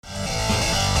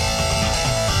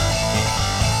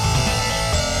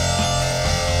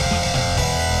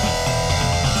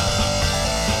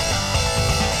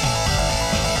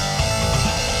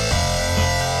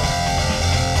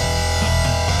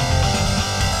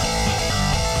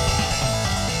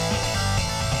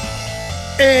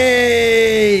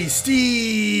Hey,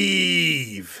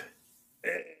 Steve.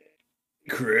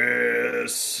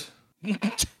 Chris.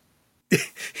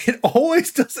 It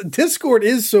always does. Discord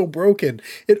is so broken.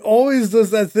 It always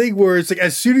does that thing where it's like,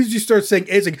 as soon as you start saying,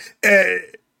 it's like,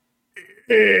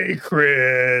 hey,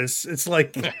 Chris. It's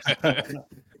like, there's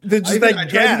just I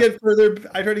tried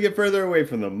to get further away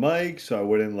from the mic so I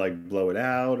wouldn't like blow it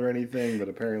out or anything, but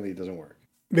apparently it doesn't work.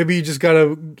 Maybe you just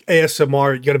gotta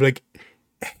ASMR. You gotta be like,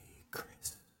 hey,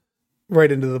 Chris,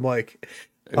 right into the mic.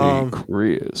 Hey,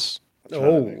 Chris.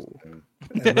 Oh,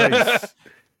 nice.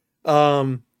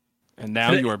 And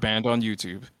now you are banned on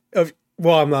YouTube.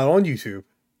 Well, I'm not on YouTube,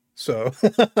 so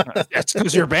That's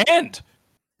because you're banned.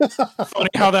 Funny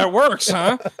how that works,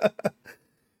 huh?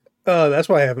 That's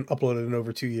why I haven't uploaded in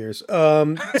over 2 years.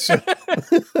 So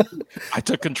I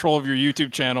took control of your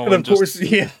YouTube channel and of course,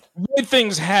 made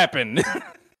things happen.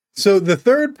 So the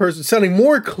third person, sounding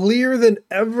more clear than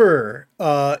ever,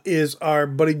 is our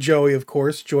buddy Joey, of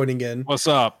course, joining in. What's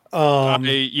up?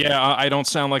 I don't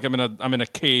sound like I'm in a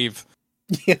cave.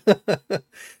 Yeah.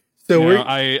 So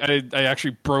I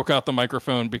actually broke out the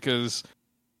microphone because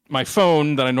my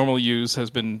phone that I normally use has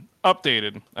been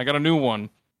updated. I got a new one.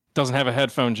 Doesn't have a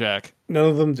headphone jack. None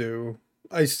of them do.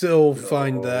 I still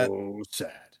find that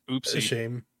sad. Oopsie. a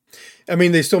shame. I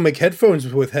mean, they still make headphones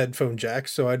with headphone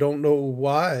jacks, so I don't know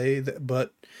why.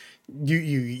 But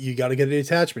you got to get an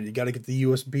attachment. You got to get the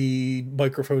USB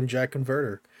microphone jack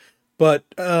converter. But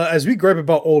as we gripe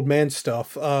about old man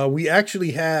stuff, we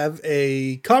actually have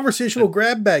a conversational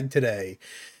grab bag today.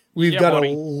 We've got a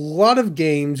lot of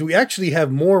games. We actually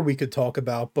have more we could talk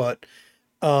about, but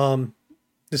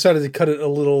decided to cut it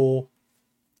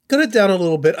down a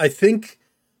little bit. I think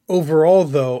overall,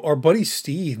 though, our buddy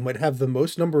Steve might have the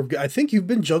most number of. I think you've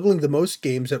been juggling the most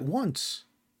games at once.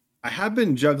 I have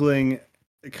been juggling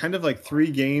kind of like 3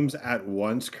 games at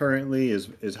once currently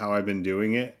is how I've been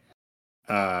doing it.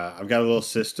 I've got a little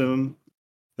system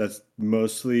that's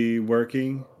mostly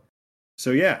working.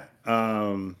 So yeah,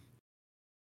 I've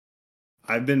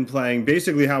been playing.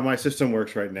 Basically how my system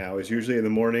works right now is usually in the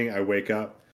morning I wake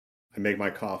up, I make my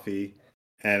coffee,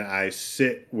 and I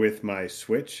sit with my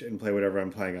Switch and play whatever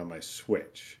I'm playing on my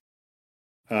Switch.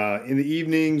 In the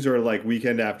evenings or like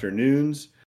weekend afternoons,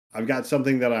 I've got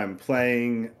something that I'm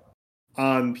playing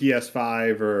on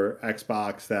PS5 or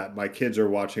Xbox that my kids are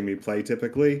watching me play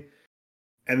typically.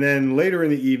 And then later in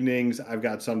the evenings, I've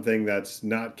got something that's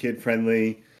not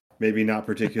kid-friendly, maybe not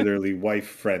particularly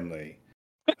wife-friendly.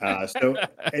 So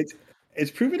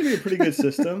it's proven to be a pretty good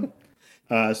system.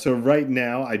 So right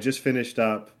now, I just finished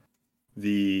up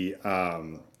the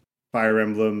Fire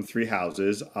Emblem Three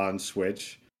Houses on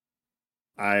Switch.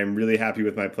 I'm really happy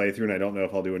with my playthrough, and I don't know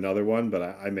if I'll do another one, but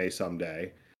I may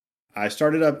someday. I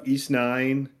started up East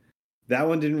 9. That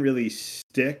one didn't really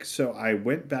stick, so I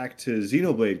went back to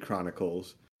Xenoblade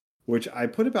Chronicles, which I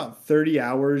put about 30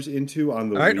 hours into on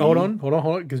the Wii. All right, hold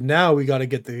on, because now we got to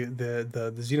get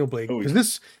the Xenoblade.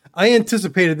 Because I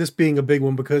anticipated this being a big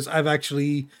one because I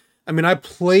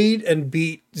played and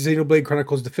beat Xenoblade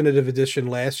Chronicles Definitive Edition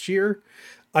last year.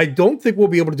 I don't think we'll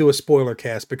be able to do a spoiler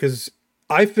cast because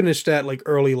I finished that like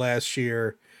early last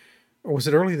year, or was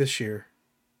it early this year?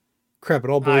 Crap, it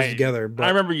all blurs together. But I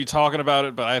remember you talking about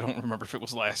it, but I don't remember if it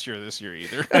was last year or this year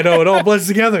either. I know, it all blends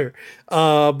together.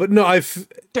 But no, I'm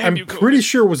pretty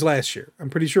sure it was last year.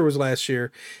 And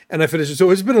I finished it. So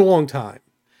it's been a long time.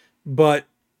 But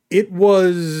it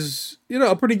was,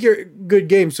 a pretty good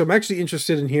game. So I'm actually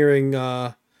interested in hearing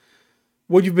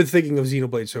what you've been thinking of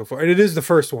Xenoblade so far. And it is the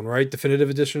first one, right?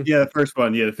 Definitive Edition? Yeah, the first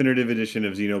one. Yeah, Definitive Edition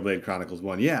of Xenoblade Chronicles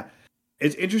 1. Yeah.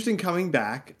 It's interesting coming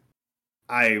back.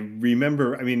 I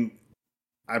remember,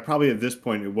 I probably at this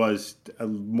point, it was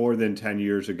more than 10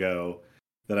 years ago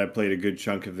that I played a good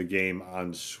chunk of the game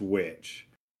on Switch.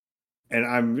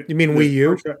 And You mean Wii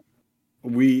U?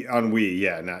 On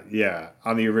Wii,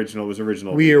 on the original, it was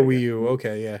original Wii or Wii U,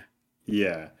 okay, yeah.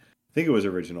 Yeah, I think it was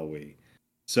original Wii.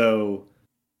 So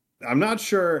I'm not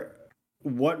sure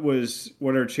what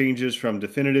are changes from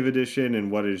Definitive Edition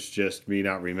and what is just me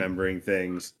not remembering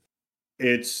things.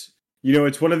 It's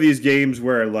one of these games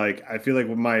where like I feel like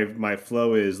my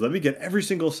flow is let me get every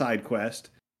single side quest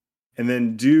and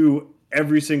then do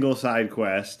every single side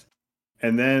quest,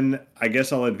 and then I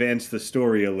guess I'll advance the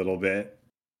story a little bit.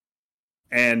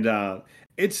 And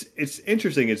it's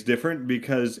interesting. It's different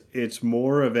because it's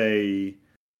more of a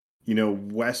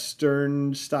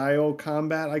Western style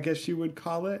combat, I guess you would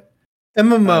call it.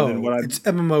 MMO. It's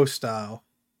MMO style.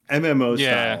 MMO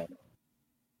style.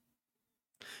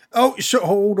 Oh,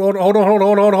 hold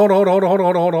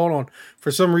on.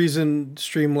 For some reason,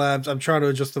 Streamlabs, I'm trying to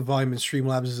adjust the volume, and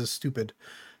Streamlabs is stupid.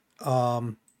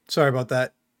 So Sorry about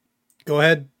that. Go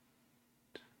ahead.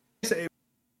 It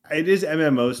is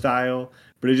MMO style,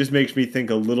 but it just makes me think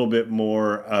a little bit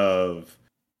more of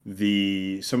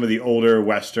some of the older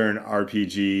Western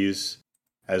RPGs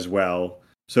as well.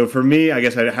 So for me, I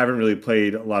guess I haven't really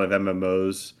played a lot of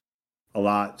MMOs a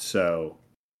lot, so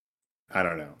I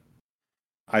don't know.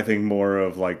 I think more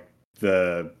of like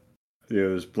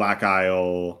those Black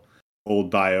Isle,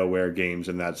 old BioWare games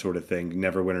and that sort of thing,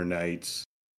 Neverwinter Nights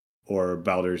or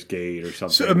Baldur's Gate or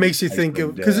something. So it makes you think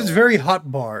of, because it's very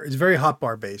hotbar. It's very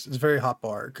hotbar based. It's very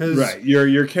hotbar. Right.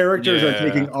 Your characters are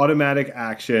taking automatic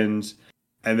actions,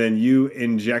 and then you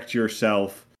inject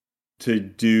yourself to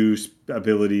do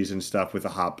abilities and stuff with a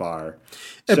hotbar.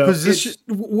 And position.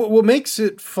 What makes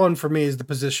it fun for me is the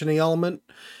positioning element.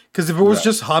 Because if it was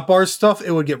just hotbar stuff,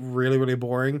 it would get really, really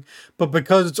boring. But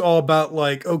because it's all about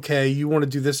like, okay, you want to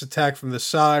do this attack from the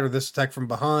side or this attack from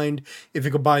behind. If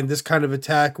you combine this kind of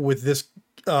attack with this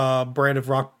brand of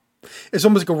rock, it's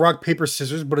almost like a rock, paper,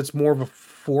 scissors, but it's more of a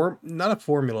not a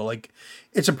formula. Like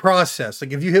it's a process.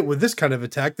 Like if you hit with this kind of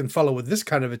attack, then follow with this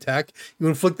kind of attack, you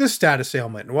inflict this status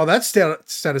ailment. And while that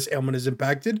status ailment is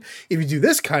impacted, if you do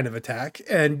this kind of attack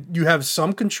and you have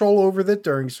some control over it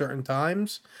during certain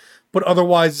times, but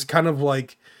otherwise, it's kind of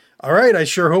like, all right, I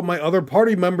sure hope my other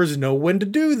party members know when to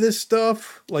do this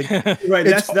stuff. Like, right.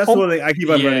 That's one thing I keep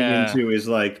on running into is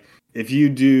like, if you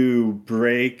do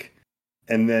break,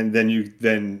 and then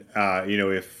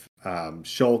if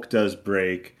Shulk does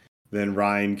break, then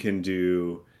Ryan can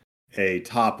do a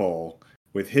topple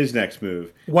with his next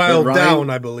move. While down,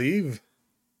 I believe.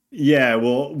 Yeah,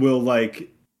 we'll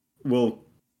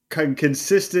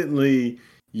consistently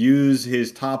use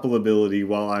his topple ability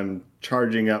while I'm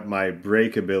charging up my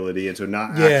break ability, and so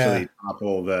not actually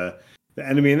topple the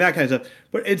enemy and that kind of stuff.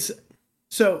 But it's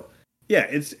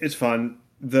fun.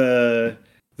 The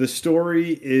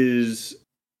story is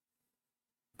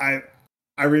I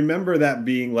remember that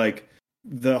being like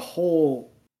the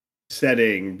whole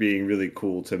setting being really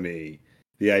cool to me.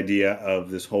 The idea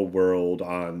of this whole world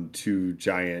on two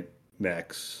giant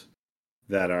mechs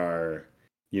that are,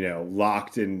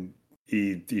 locked in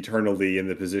eternally in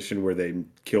the position where they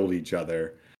killed each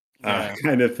other,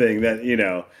 kind of thing. That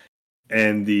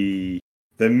and the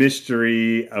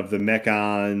mystery of the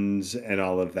mechons and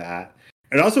all of that,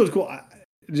 and also it's cool.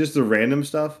 Just the random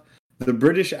stuff. The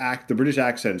British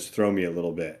accents throw me a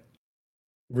little bit.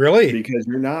 Really? Because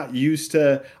you're not used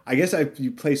to. I guess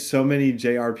you play so many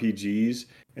JRPGs,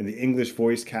 and the English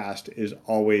voice cast is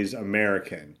always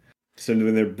American. So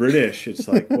when they're British, it's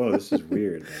like, whoa, this is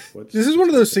weird. Like, this is one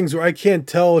of those things where I can't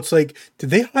tell. It's like, did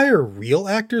they hire real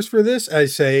actors for this?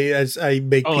 As I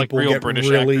make people like get British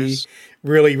really, actors.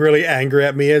 really, really angry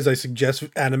at me as I suggest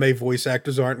anime voice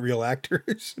actors aren't real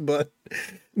actors. But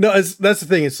no, that's the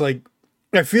thing. It's like,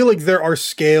 I feel like there are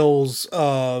scales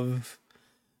of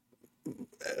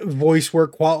voice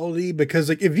work quality, because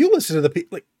like if you listen to the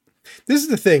people, like, this is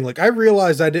the thing. Like, I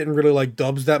realized I didn't really like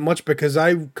dubs that much because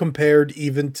I compared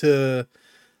even to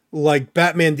like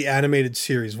Batman the Animated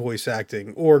Series voice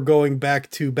acting, or going back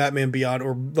to Batman Beyond,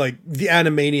 or like the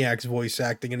Animaniacs voice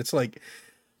acting, and it's like,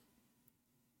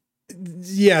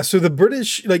 yeah. So the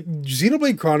British, like,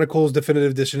 Xenoblade Chronicles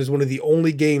Definitive Edition is one of the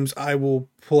only games I will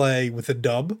play with a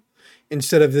dub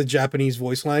instead of the Japanese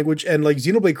voice language, and like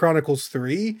Xenoblade Chronicles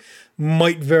 3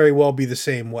 might very well be the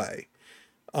same way.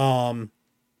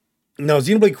 Now,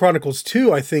 Xenoblade Chronicles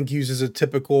 2, I think, uses a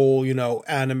typical,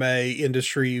 anime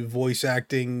industry voice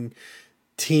acting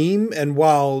team. And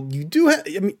while you do have,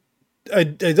 I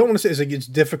don't want to say it's like it's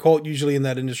difficult usually in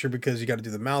that industry because you got to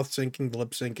do the mouth syncing, the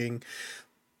lip syncing.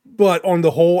 But on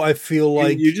the whole, I feel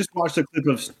like you just watched a clip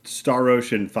of Star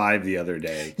Ocean 5 the other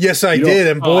day. Yes, I did,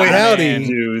 and boy howdy,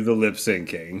 do the lip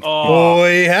syncing.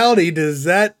 Boy howdy, does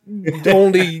that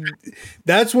only?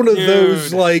 That's one of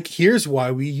those like, here's why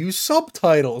we use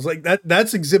subtitles. Like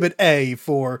that's Exhibit A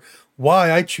for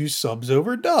why I choose subs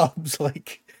over dubs.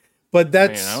 Like, but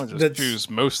I would just choose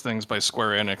most things by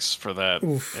Square Enix for that,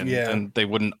 and they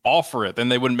wouldn't offer it. Then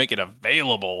they wouldn't make it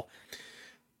available.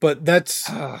 But that's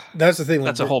the thing. Like,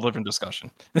 that's a whole different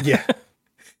discussion. Yeah.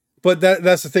 But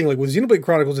that's the thing. Like with Xenoblade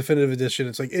Chronicles Definitive Edition,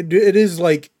 it's like it is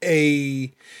like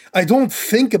I don't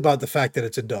think about the fact that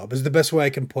it's a dub is the best way I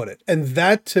can put it. And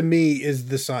that to me is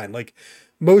the sign. Like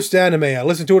most anime, I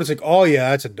listen to it, it's like, oh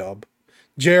yeah, that's a dub.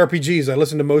 JRPGs, I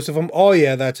listen to most of them. Oh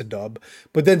yeah, that's a dub.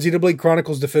 But then Xenoblade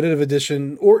Chronicles Definitive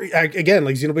Edition, or again,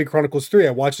 like Xenoblade Chronicles 3,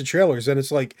 I watch the trailers and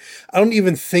it's like, I don't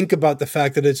even think about the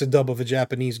fact that it's a dub of a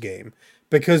Japanese game,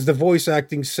 because the voice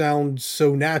acting sounds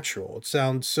so natural. It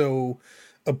sounds so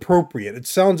appropriate. It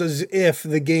sounds as if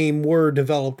the game were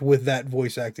developed with that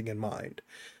voice acting in mind.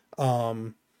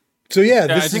 So yeah,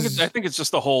 Yeah, this is I think it's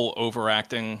just the whole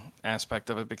overacting aspect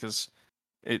of it, because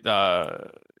it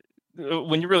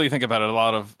when you really think about it, a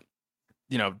lot of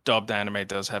dubbed anime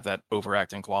does have that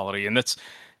overacting quality, and it's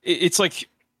like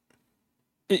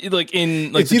like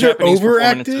in like it's the either Japanese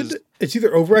performances.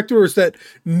 overacted or it's that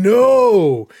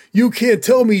no, you can't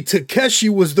tell me Takeshi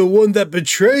was the one that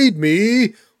betrayed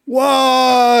me.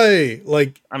 Why?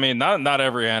 Like I mean, not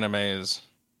every anime is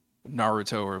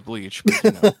Naruto or Bleach,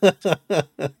 but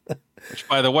which,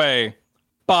 by the way,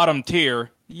 bottom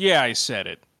tier. Yeah, I said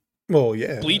it. well,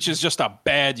 yeah. Bleach is just a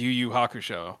bad Yu Yu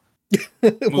Hakusho.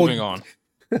 Well, Moving on.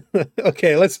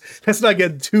 okay, let's not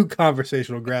get too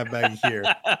conversational grab baggy here.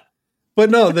 But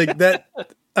no, like that.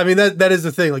 I mean that is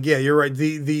the thing. Like, yeah, you're right.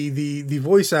 The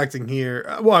voice acting here.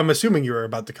 Well, I'm assuming you were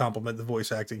about to compliment the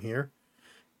voice acting here.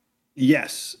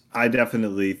 Yes, I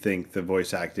definitely think the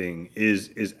voice acting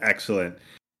is excellent.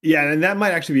 Yeah, and that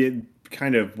might actually be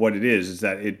kind of what it is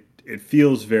that it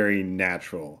feels very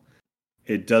natural.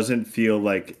 It doesn't feel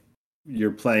like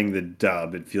you're playing the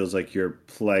dub. It feels like you're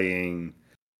playing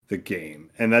the game.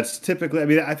 And that's typically, I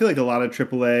mean, I feel like a lot of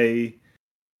AAA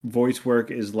voice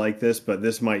work is like this, but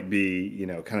this might be,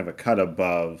 kind of a cut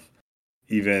above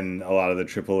even a lot of the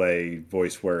AAA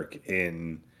voice work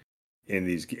in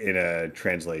a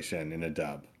translation, in a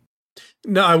dub.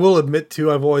 No, I will admit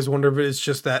too, I've always wondered if it's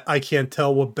just that I can't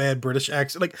tell what bad British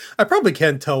accent. Like, I probably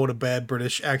can tell what a bad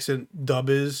British accent dub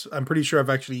is. I'm pretty sure I've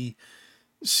actually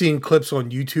seen clips on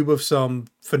YouTube of some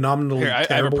phenomenally Here, I have a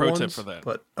terrible pro ones. tip for that.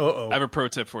 But I have a pro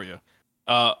tip for you.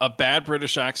 A bad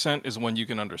British accent is one you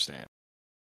can understand.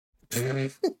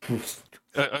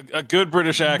 a good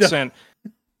British accent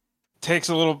takes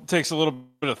a little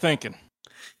bit of thinking.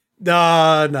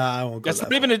 Nah, I won't go.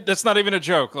 That's not even a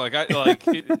joke. Like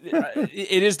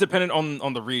it is dependent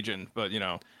on the region, but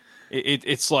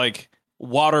it's like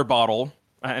water bottle,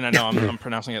 and I know I'm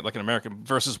pronouncing it like an American,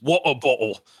 versus water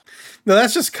bottle. No,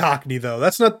 that's just Cockney though.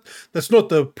 That's not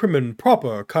the prim and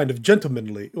proper kind of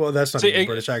gentlemanly. Well, that's not even a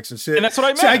British accent. And that's what I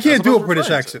meant. See, I can't do a British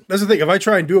accent. That's the thing. If I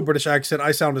try and do a British accent,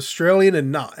 I sound Australian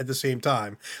and not at the same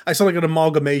time. I sound like an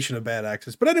amalgamation of bad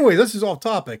accents. But anyway, this is off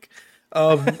topic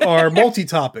of our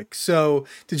multi-topic. So,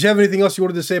 did you have anything else you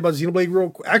wanted to say about Xenoblade real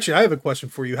quick? Actually, I have a question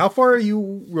for you. How far are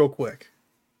you real quick?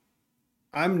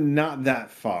 I'm not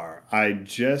that far. I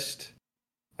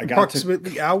got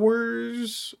approximately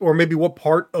hours, or maybe what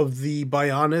part of the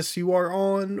Bionis you are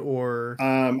on, or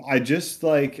I just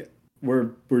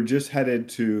we're just headed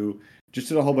to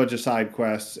did a whole bunch of side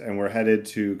quests, and we're headed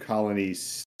to Colony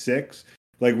 6.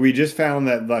 Like, we just found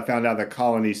out that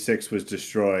Colony 6 was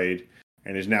destroyed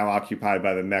and is now occupied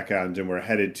by the Mechons, and we're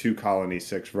headed to Colony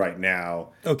 6 right now.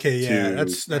 Okay, yeah,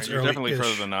 that's you're definitely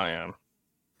further than I am.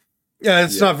 Yeah,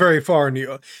 it's not very far.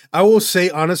 I will say,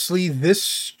 honestly, this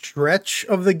stretch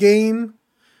of the game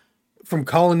from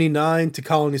Colony 9 to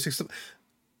Colony 6,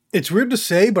 it's weird to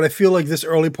say, but I feel like this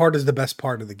early part is the best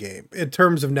part of the game, in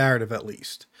terms of narrative, at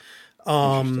least.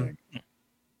 Interesting.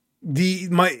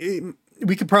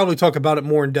 We could probably talk about it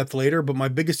more in depth later, but my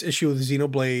biggest issue with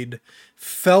Xenoblade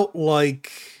felt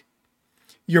like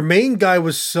your main guy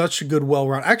was such a good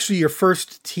well-rounded. Actually, your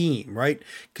first team, right?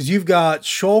 Because you've got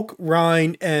Shulk,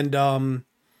 Reyn, and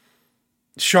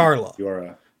Sharla.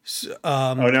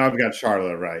 Now I've got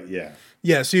Sharla, right? Yeah.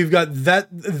 Yeah, so you've got that.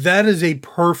 That is a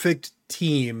perfect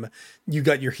team. You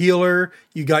got your healer,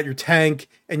 you got your tank,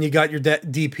 and you got your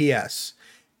DPS,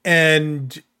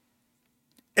 and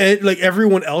like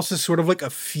everyone else is sort of like a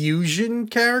fusion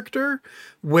character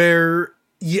where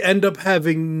you end up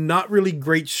having not really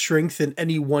great strength in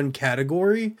any one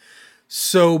category.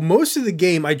 So most of the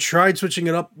game, I tried switching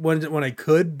it up when I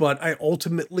could, but I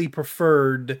ultimately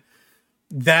preferred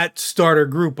that starter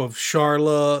group of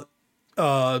Sharla,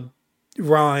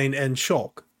 Reyn, and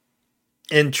Shulk.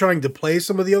 And trying to play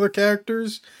some of the other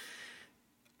characters,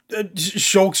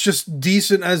 Shulk's just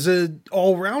decent as an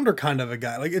all-rounder kind of a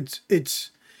guy. Like, it's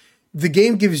the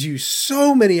game gives you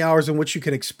so many hours in which you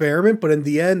can experiment, but in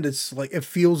the end, it's like it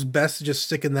feels best to just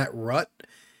stick in that rut.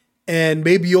 And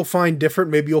maybe you'll find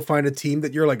different. Maybe you'll find a team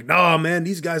that you're like, nah, man,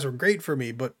 these guys are great for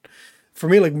me. But for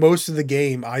me, like most of the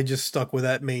game, I just stuck with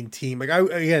that main team. Like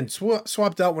I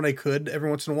swapped out when I could every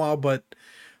once in a while, but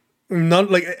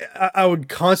I would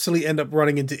constantly end up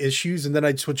running into issues, and then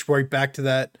I'd switch right back to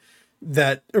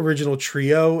that original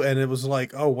trio, and it was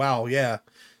like, oh wow, yeah,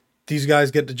 these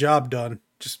guys get the job done.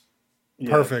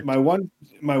 Perfect. My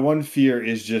one fear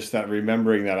is just that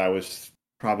remembering that I was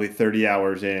probably 30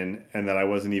 hours in and that I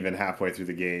wasn't even halfway through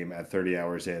the game at 30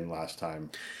 hours in last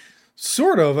time.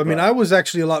 Sort of. I mean, But I was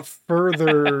actually a lot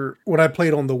further when I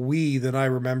played on the Wii than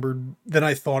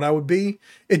I thought I would be.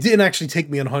 It didn't actually take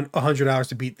me 100 hours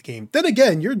to beat the game. Then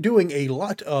again, you're doing a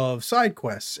lot of side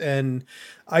quests, and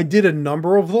I did a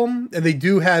number of them, and they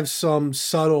do have some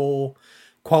subtle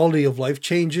quality of life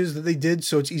changes that they did,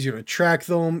 so it's easier to track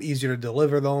them, easier to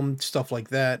deliver them, stuff like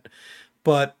that.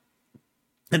 But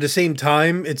at the same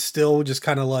time, it's still just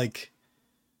kind of like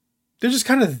they're just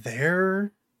kind of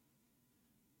there.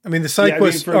 I mean, the side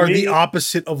quests are the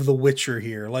opposite of The Witcher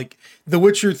here. Like, The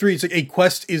Witcher 3, it's like a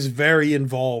quest is very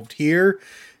involved. Here,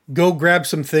 go grab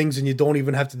some things and you don't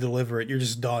even have to deliver it. You're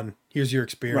just done. Here's your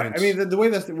experience. Right. I mean, the way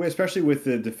that's, especially with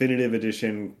the definitive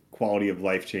edition quality of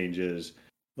life changes,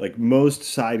 like most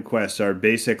side quests are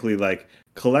basically like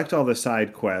collect all the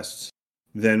side quests,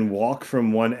 then walk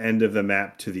from one end of the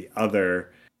map to the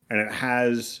other, and it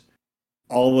has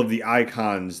all of the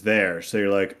icons there. So you're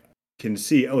like, can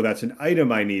see, oh, that's an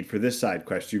item I need for this side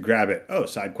quest. You grab it. Oh,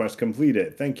 side quest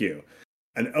completed. Thank you.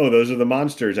 And oh, those are the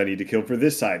monsters I need to kill for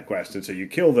this side quest. And so you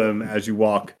kill them as you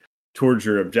walk towards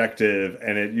your objective.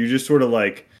 And you just sort of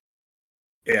like,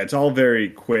 yeah, it's all very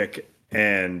quick.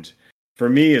 And for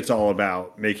me, it's all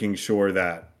about making sure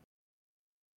that,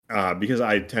 because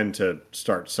I tend to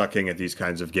start sucking at these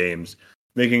kinds of games,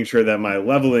 making sure that my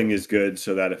leveling is good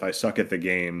so that if I suck at the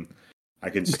game, I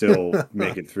can still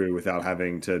make it through without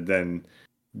having to then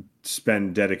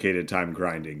spend dedicated time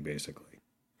grinding, basically.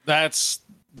 That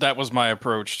was my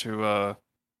approach to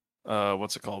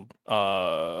what's it called?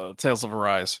 Tales of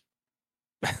Arise.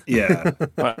 Yeah.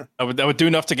 I would do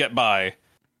enough to get by.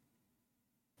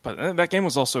 But that game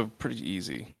was also pretty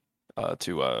easy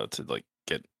to like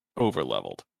get over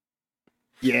leveled.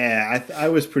 Yeah, I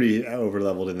was pretty over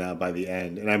leveled in that by the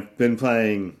end, and I've been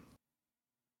playing.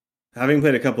 Having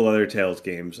played a couple other Tales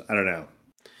games, I don't know.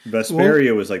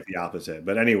 Vesperia was like the opposite,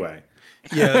 but anyway.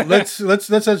 Yeah, let's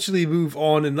actually move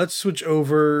on and let's switch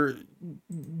over.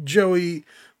 Joey,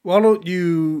 why don't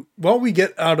we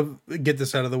get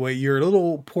this out of the way? Your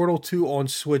little Portal 2 on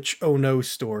Switch oh no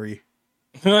story.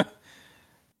 All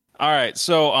right,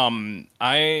 so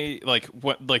I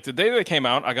the day they came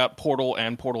out, I got Portal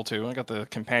and Portal 2. I got the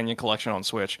companion collection on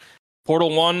Switch.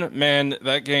 Portal 1, man,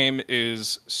 that game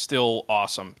is still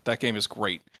awesome. That game is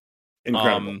great.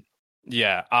 Incredible.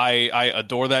 Yeah, I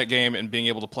adore that game, and being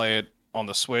able to play it on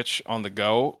the Switch on the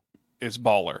go is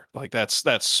baller. Like that's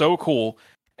so cool.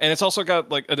 And it's also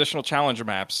got like additional challenger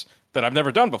maps that I've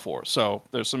never done before. So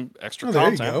there's some extra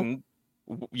content. And,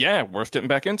 yeah, worth getting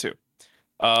back into.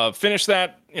 Finished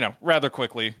that, rather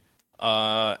quickly.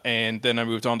 And then I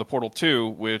moved on to Portal 2,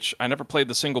 which I never played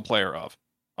the single player of.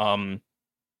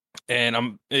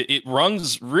 And it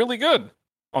runs really good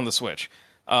on the Switch.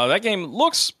 That game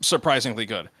looks surprisingly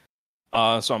good.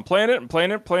 So I'm playing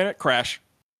it, crash.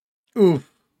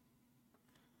 Oof.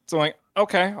 So I'm like,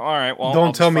 okay, all right. Well,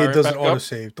 don't tell me it doesn't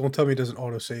autosave. Don't tell me it doesn't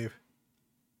autosave.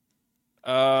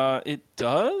 It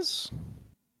does.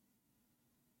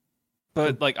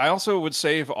 But like, I also would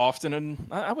save often, and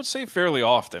I would save fairly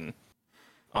often.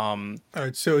 All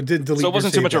right, so it didn't delete. So it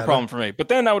wasn't too much of a problem for me. But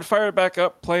then I would fire it back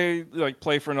up, play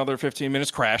for another 15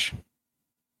 minutes, crash,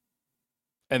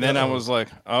 and then I was like,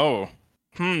 "Oh,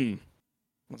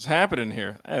 what's happening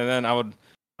here?" And then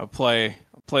I'd play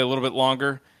a little bit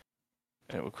longer,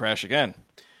 and it would crash again.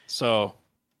 So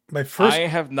I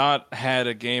have not had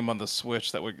a game on the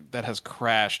Switch that has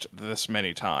crashed this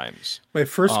many times. My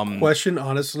first question,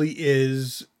 honestly,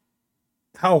 is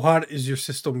how hot is your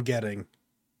system getting?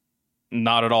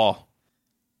 Not at all.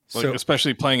 So,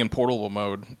 especially playing in portable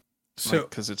mode. So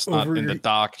because it's not in the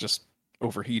dock, just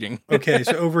overheating. Okay,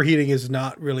 so overheating is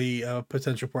not really a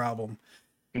potential problem.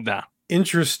 Nah.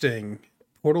 Interesting.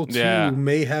 Portal 2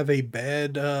 may have a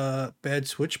bad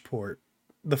Switch port.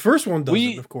 The first one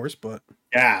doesn't, of course, but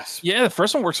gasp. Yeah, the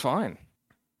first one works fine.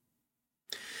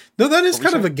 No, that is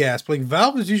kind of a gasp. Like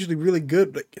Valve is usually really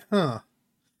good, but I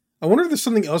wonder if there's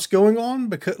something else going on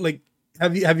because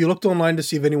have you looked online to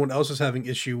see if anyone else is having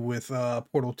issue with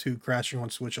Portal 2 crashing on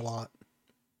Switch a lot?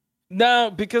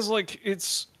 No, because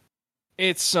it's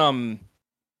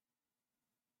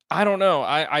I don't know.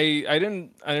 I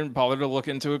didn't bother to look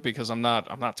into it because I'm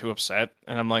not too upset,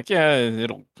 and I'm like, yeah,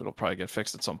 it'll probably get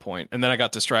fixed at some point. And then I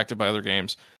got distracted by other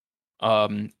games,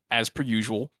 as per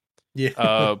usual.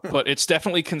 Yeah. But it's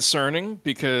definitely concerning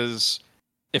because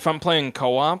if I'm playing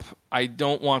co-op, I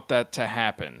don't want that to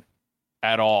happen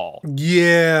at all.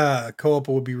 Yeah, co-op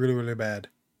would be really, really bad.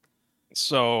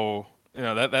 So,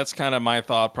 that's kind of my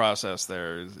thought process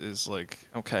there is like,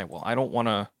 okay, well, I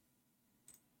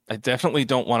definitely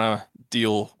don't want to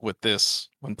deal with this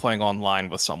when playing online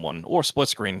with someone, or split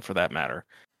screen for that matter,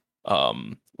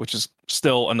 which is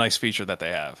still a nice feature that they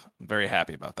have. I'm very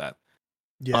happy about that.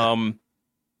 Yeah.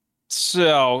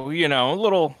 So, you know, a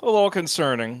little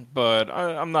concerning, but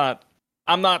I'm not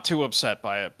too upset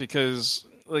by it because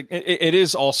like it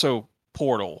is also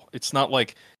Portal. It's not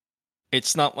like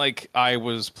I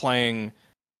was playing,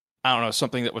 I don't know,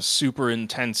 something that was super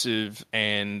intensive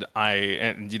and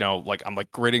you know, like I'm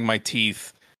like gritting my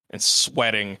teeth and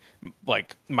sweating,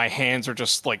 like my hands are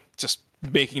just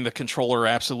making the controller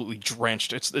absolutely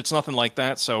drenched. It's nothing like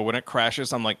that. So when it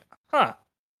crashes, I'm like, huh,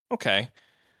 okay.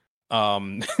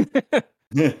 Um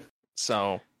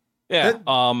so yeah.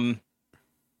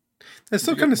 That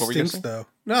still kind of stinks though.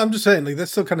 No, I'm just saying, like, that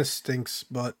still kind of stinks,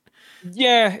 but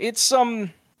yeah, it's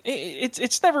never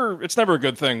a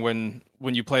good thing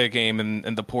when you play a game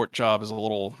and the port job is a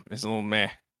little meh,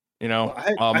 you know.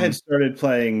 Well, I had started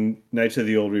playing Knights of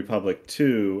the Old Republic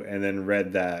 2 and then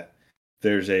read that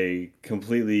there's a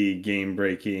completely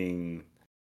game-breaking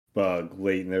bug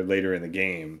later in the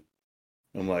game.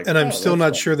 I'm like, and I'm still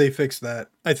not sure they fixed that.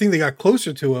 I think they got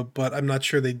closer to it, but I'm not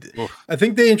sure they did. Oof. I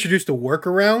think they introduced a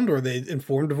workaround, or they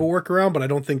informed of a workaround, but I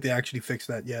don't think they actually fixed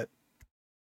that yet.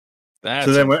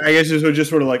 So then I guess it's just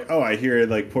sort of like, oh, I hear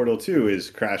like Portal 2 is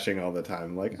crashing all the time.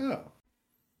 I'm like, oh,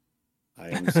 I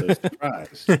am so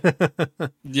surprised.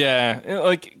 Yeah,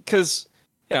 like, because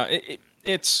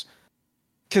it's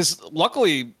because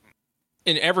luckily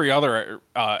in every other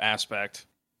aspect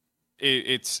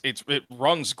it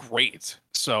runs great.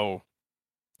 So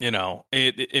you know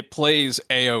it plays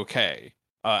a-okay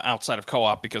outside of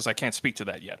co-op, because I can't speak to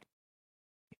that yet.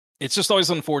 It's just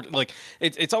always unfortunate. Like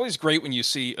it's always great when you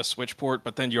see a Switch port,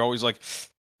 but then you're always like,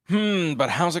 but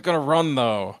how's it gonna run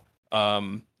though?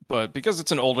 But because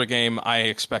it's an older game, I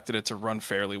expected it to run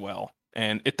fairly well,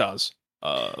 and it does.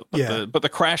 But the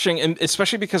crashing, and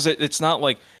especially because it's not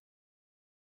like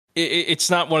it's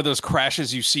not one of those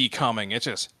crashes you see coming. It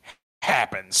just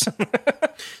happens.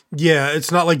 Yeah,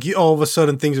 it's not like all of a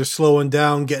sudden things are slowing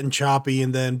down, getting choppy,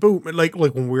 and then boom, like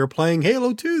when we were playing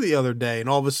Halo 2 the other day, and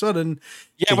all of a sudden,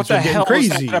 what the hell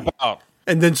crazy. Was that about?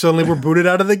 And then suddenly we're booted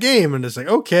out of the game, and it's like,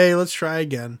 okay, let's try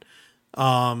again.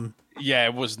 Yeah,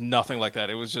 it was nothing like that.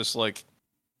 It was just like,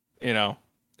 you know,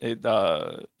 it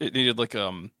needed like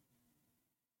oh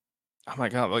my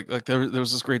god, like there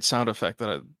was this great sound effect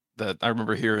that I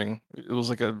remember hearing. It was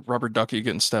like a rubber ducky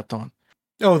getting stepped on.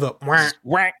 Oh, the whack.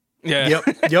 Whack. Yeah.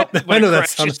 Yep. I know that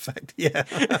sound effect. Yeah.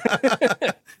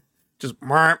 Just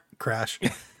crash.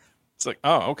 It's like,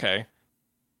 oh, okay.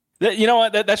 You know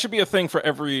what? That should be a thing for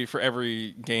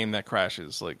every game that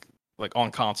crashes, like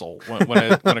on console.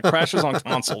 When it crashes on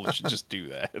console, it should just do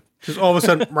that. Just all of a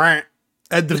sudden,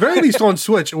 at the very least on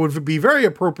Switch, it would be very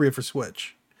appropriate for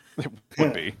Switch. It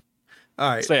would be. All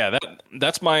right. So yeah,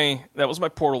 that was my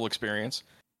Portal experience.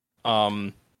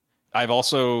 I've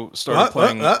also started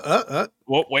playing.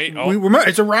 Well, wait. Oh. Remember,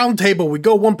 it's a round table. We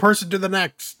go one person to the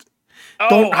next.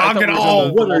 Don't hog it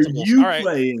all. What are you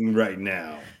playing right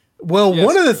now? Well,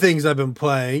 one of the things I've been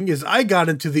playing is I got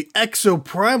into the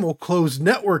Exoprimal closed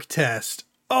network test.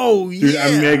 Oh, dude, yeah.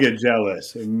 I'm mega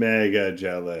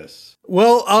jealous.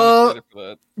 Well, I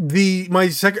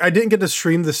didn't get to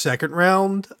stream the second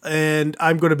round, and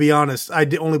I'm going to be honest, I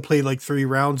only played like 3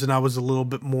 rounds, and I was a little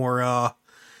bit more,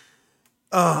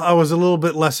 I was a little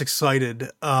bit less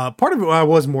excited. Part of it, I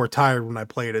was more tired when I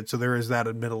played it, so there is that,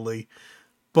 admittedly.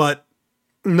 But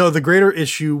no, the greater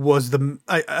issue was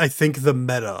I think the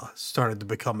meta started to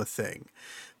become a thing.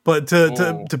 But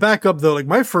to back up though, like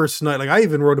my first night, like I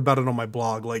even wrote about it on my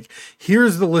blog. Like,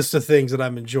 here's the list of things that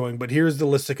I'm enjoying, but here's the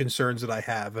list of concerns that I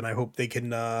have, and I hope they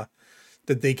can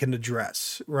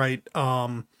address, right?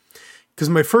 Because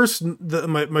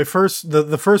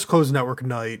the first closed network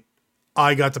night,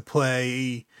 I got to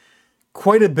play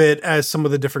quite a bit as some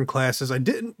of the different classes.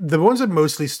 The ones I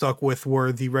mostly stuck with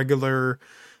were the regular,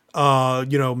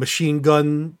 machine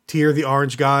gun tier, the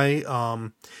orange guy,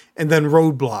 and then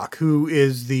Roadblock, who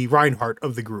is the Reinhardt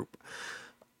of the group.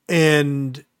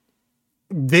 And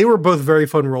they were both very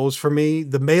fun roles for me.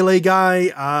 The melee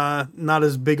guy, not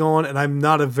as big on, and I'm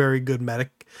not a very good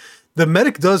medic. The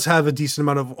medic does have a decent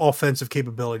amount of offensive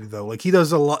capability, though. Like he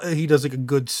does like a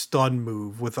good stun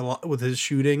move with his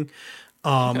shooting.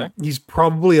 He's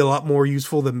probably a lot more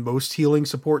useful than most healing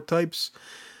support types.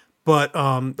 But,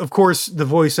 of course, the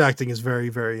voice acting is very,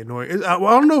 very annoying. I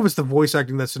don't know if it's the voice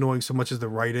acting that's annoying so much as the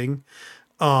writing.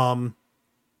 And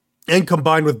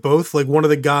combined with both, like one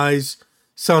of the guys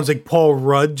sounds like Paul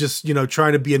Rudd, just,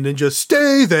 trying to be a ninja,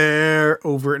 stay there,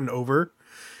 over and over.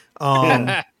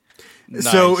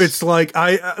 So Nice. it's like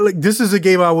like this is a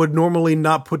game I would normally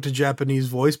not put to Japanese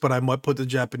voice, but I might put the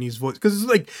Japanese voice because it's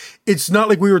like it's not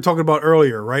like we were talking about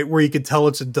earlier, right? Where you could tell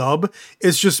it's a dub.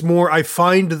 It's just more I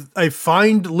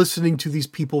find listening to these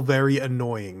people very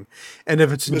annoying, and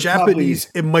if it's in It's Japanese,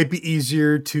 it might be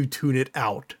easier to tune it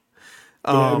out.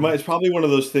 It's probably one of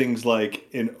those things like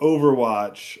in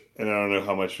Overwatch, and I don't know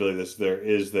how much really there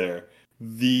is there.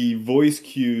 The voice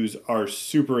cues are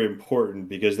super important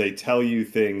because they tell you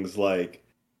things like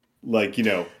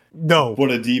No,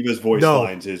 one of Diva's voice no,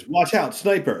 lines is "Watch out,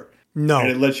 sniper," and no,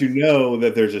 it lets you know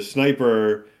that there's a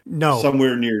sniper no.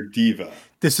 somewhere near Diva.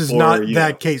 This is Or, not you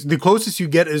that know. case. The closest you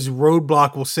get is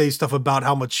Roadblock will say stuff about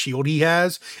how much shield he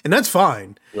has, and that's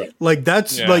fine. Right. Like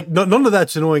that's Yeah. like none of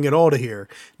that's annoying at all to hear.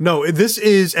 No, this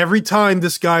is every time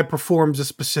this guy performs a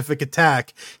specific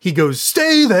attack, he goes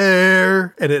 "Stay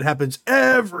there," and it happens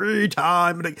every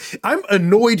time. And I'm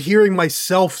annoyed hearing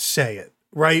myself say it.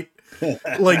 Right,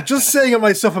 like just saying it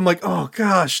myself. I'm like, oh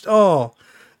gosh, oh,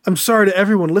 I'm sorry to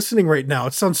everyone listening right now.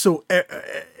 It sounds so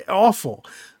awful.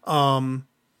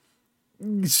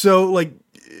 So like,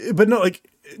 but no, like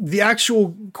the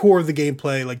actual core of the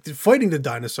gameplay, like fighting the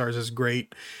dinosaurs is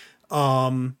great.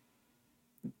 Doing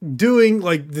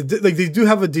like like they do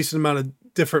have a decent amount of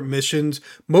different missions.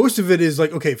 Most of it is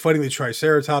like, okay, fighting the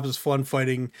Triceratops is fun.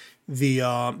 Fighting the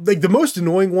like the most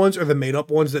annoying ones are the made up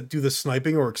ones that do the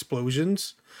sniping or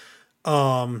explosions.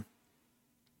 Because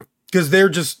they're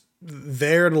just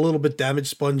there and a little bit damage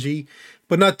spongy,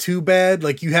 but not too bad.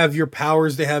 Like you have your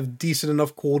powers, they have decent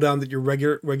enough cooldown that you're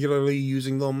regularly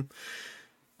using them.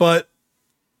 But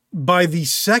by the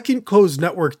second closed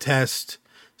network test,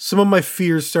 some of my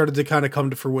fears started to kind of come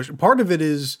to fruition. Part of it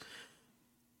is,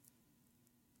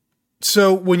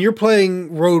 so when you're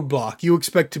playing Roadblock, you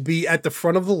expect to be at the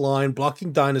front of the line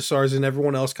blocking dinosaurs and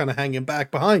everyone else kind of hanging back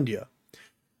behind you.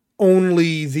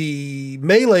 Only the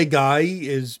melee guy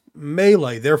is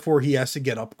melee, therefore he has to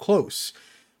get up close,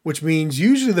 which means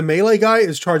usually the melee guy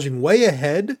is charging way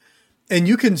ahead, and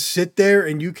you can sit there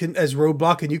and you can, as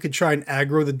Roadblock, and you can try and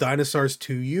aggro the dinosaurs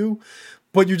to you,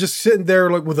 but you're just sitting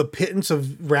there like with a pittance of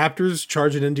raptors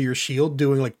charging into your shield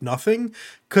doing like nothing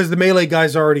because the melee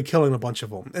guy's already killing a bunch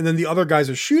of them, and then the other guys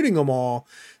are shooting them all.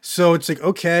 So it's like,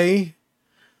 okay,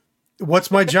 what's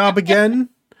my job again?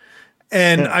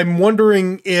 And I'm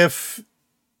wondering if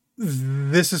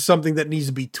this is something that needs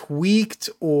to be tweaked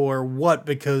or what,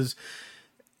 because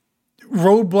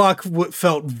Roadblock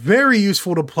felt very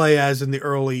useful to play as in the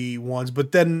early ones,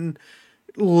 but then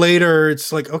later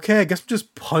it's like, okay, I guess I'm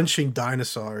just punching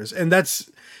dinosaurs. And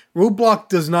that's, Roadblock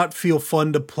does not feel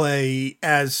fun to play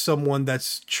as someone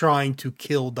that's trying to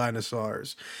kill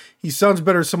dinosaurs. He sounds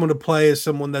better as someone to play as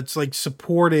someone that's like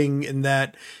supporting, in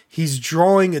that he's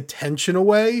drawing attention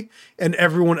away and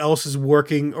everyone else is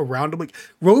working around him. Like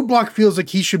Roadblock feels like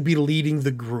he should be leading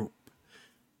the group.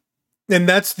 And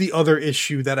that's the other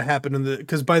issue that happened in the,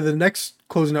 because by the next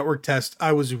closed network test,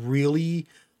 I was really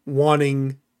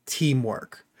wanting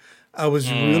teamwork. I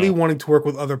was really wanting to work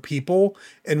with other people.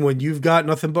 And when you've got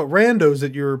nothing but randos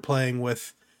that you're playing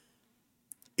with,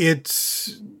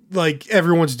 it's like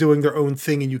everyone's doing their own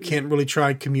thing and you can't really try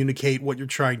and communicate what you're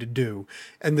trying to do.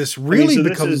 And this really so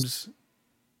becomes,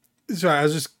 this Go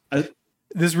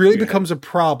really ahead. becomes a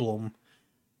problem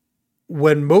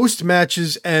when most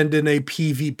matches end in a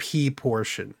PvP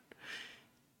portion.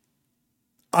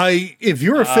 If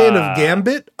you're a fan of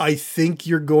Gambit, I think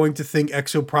you're going to think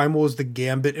Exoprimal is the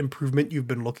Gambit improvement you've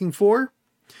been looking for,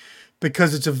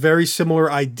 because it's a very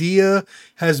similar idea,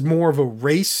 has more of a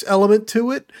race element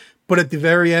to it, but at the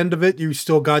very end of it, you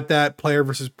still got that player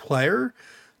versus player.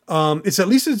 It's at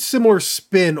least a similar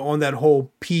spin on that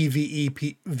whole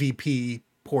PvE VP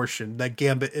portion that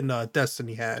Gambit in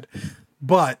Destiny had.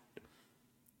 But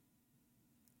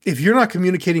if you're not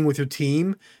communicating with your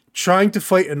team, trying to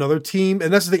fight another team,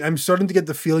 and that's the thing, I'm starting to get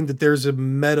the feeling that there's a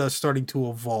meta starting to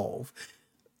evolve.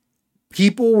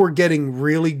 People were getting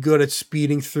really good at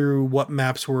speeding through what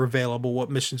maps were available, what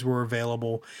missions were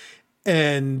available,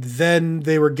 and then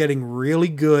they were getting really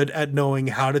good at knowing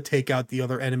how to take out the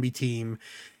other enemy team.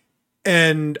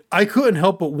 And I couldn't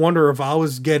help but wonder if I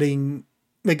was getting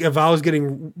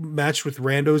matched with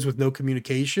randos with no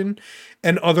communication,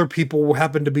 and other people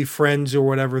happened to be friends or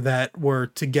whatever that were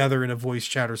together in a voice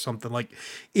chat or something. Like,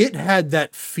 it had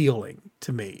that feeling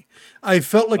to me. I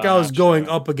felt like I was going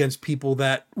up against people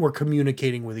that were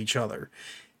communicating with each other.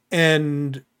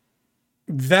 And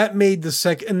that made the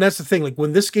second, and that's the thing, like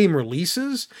when this game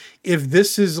releases, if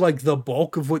this is like the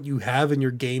bulk of what you have in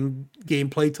your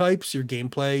gameplay types, your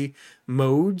gameplay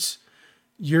modes,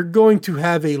 you're going to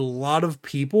have a lot of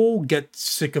people get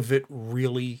sick of it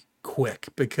really quick,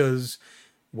 because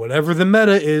whatever the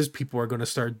meta is, people are going to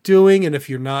start doing. And if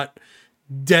you're not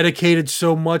dedicated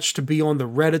so much to be on the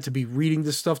Reddit, to be reading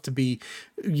this stuff, to be,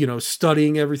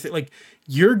 studying everything, like,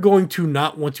 you're going to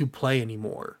not want to play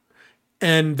anymore.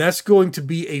 And that's going to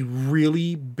be a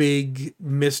really big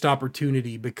missed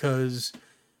opportunity, because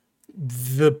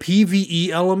the PvE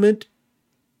element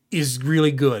is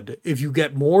really good. If you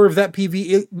get more of that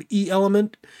PvE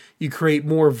element, you create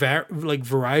more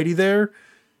variety there.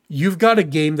 You've got a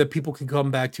game that people can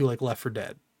come back to, like Left 4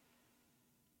 Dead.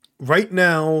 Right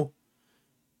now,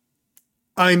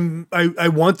 I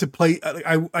want to play.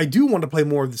 I do want to play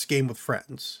more of this game with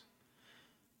friends.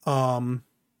 And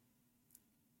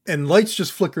lights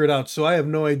just flickered out, so I have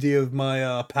no idea if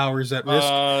my power's at risk.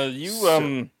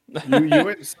 You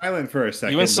went silent for a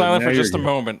second. You went silent for just a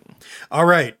moment. All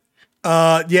right.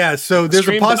 Yeah. So there's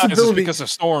a possibility because of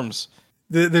storms.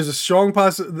 There's a strong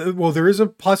possibility. Well, there is a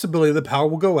possibility the power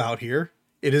will go out here.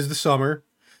 It is the summer.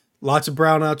 Lots of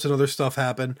brownouts and other stuff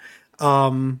happen.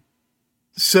 So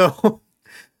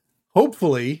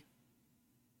hopefully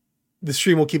the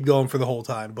stream will keep going for the whole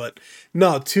time. But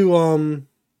no, to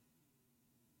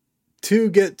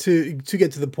get to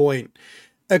the point,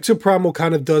 Exoprimal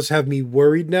kind of does have me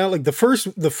worried now. Like the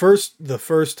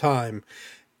first time,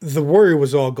 the worry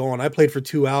was all gone. I played for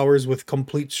 2 hours with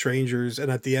complete strangers,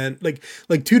 and at the end, like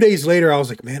 2 days later, I was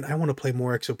like, man, I want to play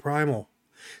more Exoprimal.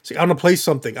 It's like, I want to play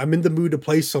something. I'm in the mood to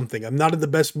play something. I'm not in the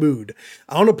best mood.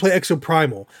 I want to play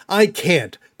Exoprimal. I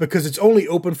can't, because it's only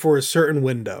open for a certain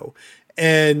window.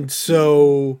 And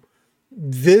so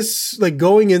this, like,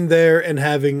 going in there and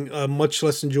having a much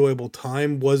less enjoyable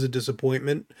time was a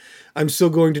disappointment. I'm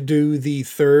still going to do the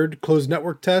third closed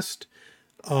network test.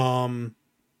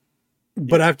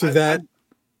 But after that,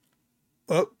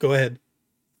 go ahead.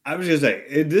 I was going to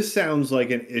say, this sounds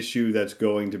like an issue that's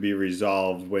going to be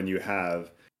resolved when you have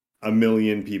 1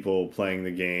 million people playing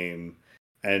the game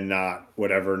and not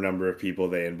whatever number of people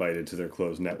they invited to their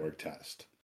closed network test.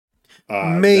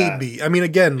 Maybe. I mean,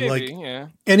 again, yeah.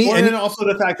 And also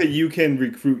the fact that you can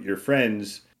recruit your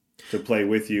friends to play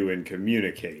with you and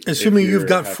communicate. Assuming you've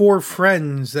got 4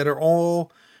 friends that are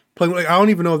all playing. Like, I don't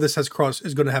even know if this is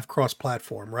going to have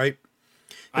cross-platform, right?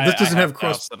 If this doesn't have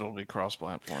cross, it'll be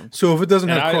cross-platform. So if it doesn't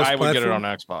have cross-platform, I would get it on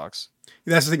Xbox.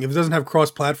 That's the thing. If it doesn't have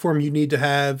cross-platform, you need to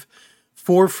have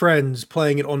 4 friends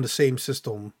playing it on the same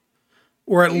system,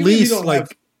 or at least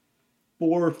like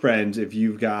 4 friends. If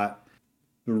you've got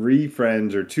 3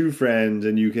 friends or 2 friends,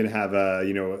 and you can have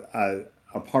a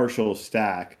partial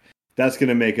stack, that's going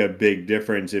to make a big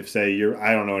difference. If, say,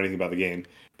 I don't know anything about the game,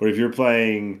 but if you're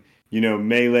playing,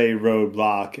 melee,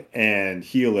 roadblock, and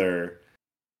healer,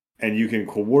 and you can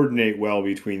coordinate well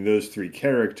between those 3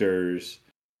 characters,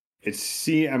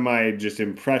 my just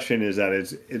impression is that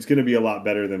it's going to be a lot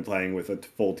better than playing with a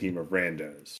full team of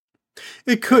randos.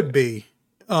 It could be.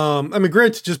 I mean,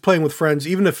 granted, just playing with friends,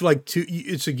 even if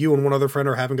it's like you and one other friend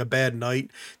are having a bad night,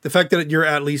 the fact that you're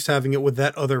at least having it with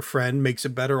that other friend makes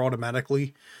it better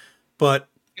automatically. But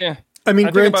yeah, I mean,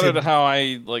 I think about it how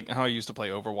I used to play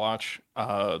Overwatch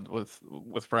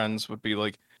with friends would be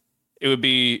like, it would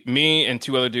be me and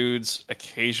 2 other dudes,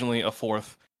 occasionally a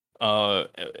 4th,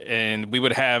 and we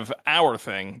would have our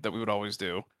thing that we would always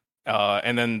do,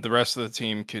 and then the rest of the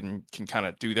team can kind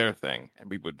of do their thing, and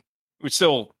we'd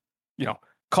still,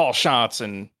 call shots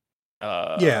and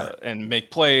and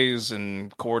make plays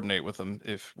and coordinate with them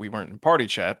if we weren't in party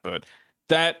chat, but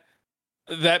that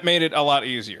made it a lot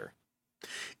easier.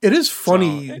 It is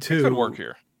funny too. It could work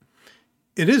here.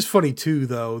 It is funny too,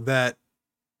 though, that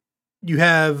you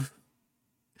have,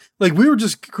 like, we were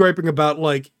just griping about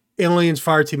like Aliens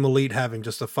Fireteam Elite having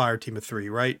just a fire team of 3,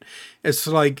 right? It's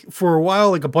like, for a while,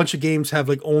 like, a bunch of games have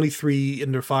like only 3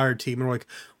 in their fire team, and we're like,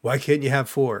 why can't you have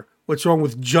 4? What's wrong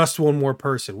with just 1 more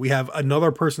person? We have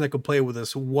another person that could play with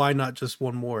us. Why not just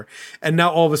 1 more? And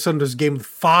now all of a sudden there's a game with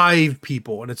 5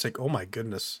 people, and it's like, oh my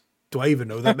goodness, do I even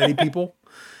know that many people?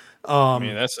 I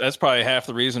mean, that's probably half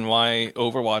the reason why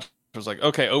Overwatch was like,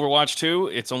 okay, Overwatch 2,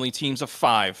 it's only teams of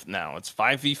 5 now. It's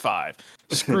 5v5.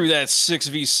 Screw that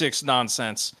 6v6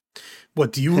 nonsense.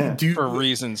 What do you for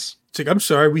reasons? It's like, I'm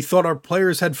sorry, we thought our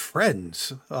players had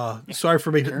friends. Sorry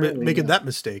for making that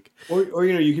mistake. Or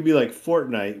you could be like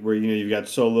Fortnite, where you've got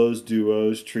solos,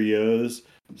 duos, trios,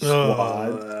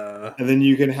 squads, and then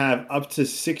you can have up to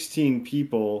 16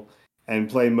 people and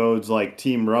play modes like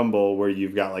Team Rumble, where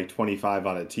you've got like 25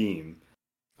 on a team.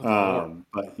 But All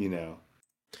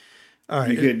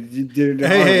right. You could.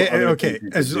 Hey, okay.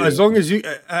 As long as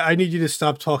I need you to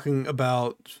stop talking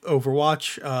about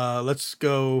Overwatch. Let's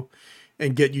go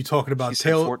and get you talking about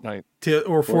Fortnite.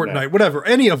 Fortnite, whatever.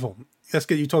 Any of them. Let's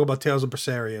get you talking about Tales of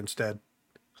Berseria instead.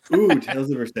 Ooh, Tales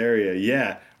of Berseria.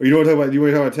 Yeah. Or you want to talk about? You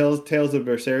want to talk about Tales of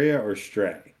Berseria or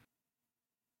Stray?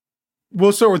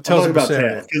 We'll start with I'll Tales talk of about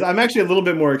Berseria. Tales because I'm actually a little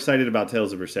bit more excited about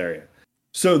Tales of Berseria.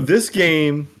 So this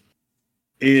game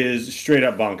is straight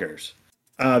up bonkers.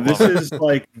 This is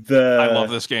like I love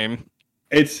this game.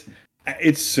 It's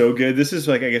so good. This is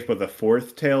like I guess what the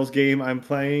fourth Tales game I'm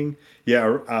playing.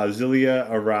 Yeah, Xillia,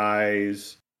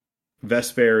 Arise,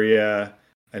 Vesperia,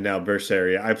 and now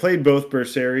Berseria. I played both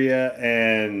Berseria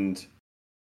and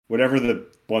whatever the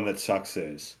one that sucks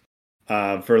is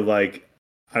for like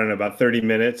I don't know about 30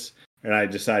 minutes, and I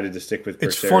decided to stick with Berseria.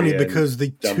 It's funny because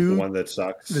the one that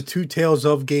sucks. The two Tales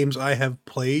of games I have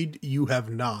played, you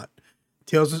have not.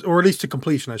 Tales, or at least to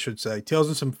completion, I should say. Tales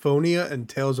of Symphonia and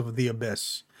Tales of the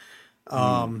Abyss.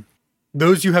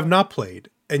 Those you have not played,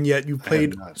 and yet you've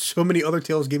played so many other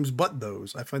Tales games but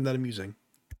those. I find that amusing.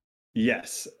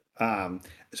 Yes.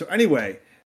 So anyway,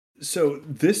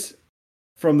 this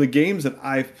from the games that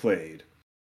I've played.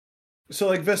 So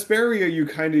like Vesperia,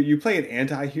 you play an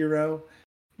anti-hero,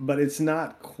 but it's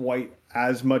not quite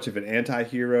as much of an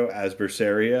anti-hero as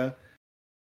Berseria.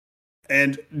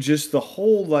 And just the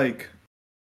whole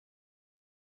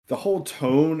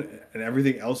tone and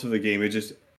everything else of the game,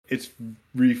 it's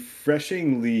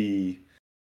refreshingly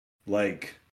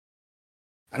like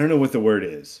I don't know what the word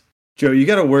is. Joe, you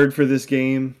got a word for this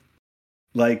game?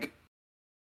 Like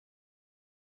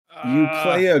you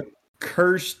play a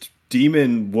cursed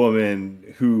demon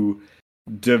woman who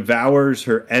devours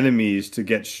her enemies to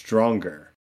get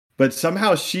stronger, but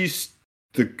somehow she's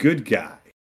the good guy.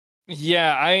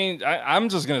 Yeah, I'm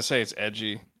just gonna say it's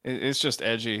edgy. It's just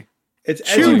edgy. It's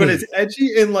edgy, but it's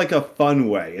edgy in like a fun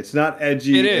way. It's not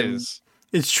edgy. It is.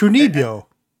 It's Chunibyo.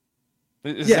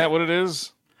 Is that what it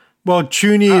is? Well,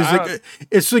 Chuni is like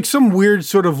it's like some weird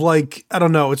sort of like I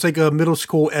don't know. It's like a middle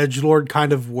school edgelord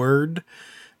kind of word.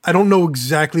 I don't know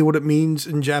exactly what it means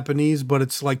in Japanese, but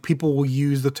it's like people will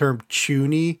use the term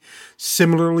Chuni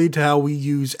similarly to how we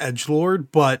use edgelord,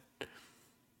 but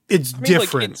it's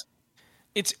different. Like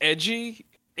it's edgy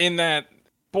in that,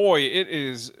 boy, it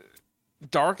is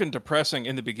dark and depressing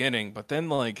in the beginning, but then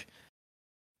like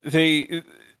I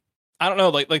don't know,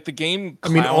 like the game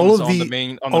clowns on the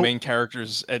main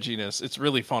character's edginess. It's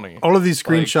really funny. All of these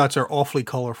screenshots are awfully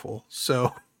colorful,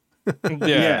 so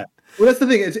yeah. Well, that's the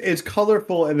thing. It's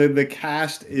colorful, and the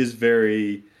cast is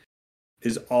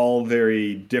all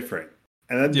very different,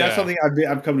 and that's something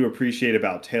I've come to appreciate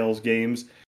about Tales games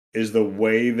is the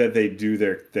way that they do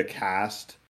the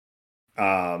cast,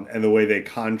 and the way they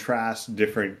contrast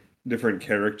different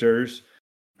characters,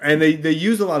 and they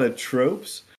use a lot of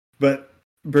tropes, but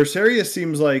Berseria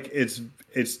seems like it's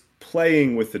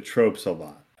playing with the tropes a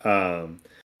lot,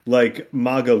 like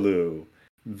Magalu,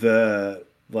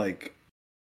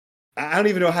 I don't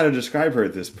even know how to describe her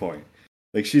at this point.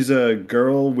 Like she's a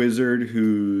girl wizard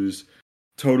who's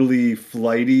totally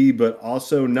flighty, but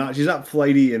also not. She's not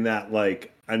flighty in that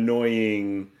like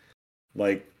annoying,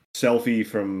 like selfie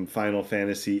from Final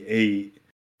Fantasy VIII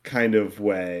kind of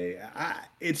way.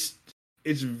 It's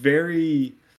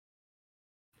very,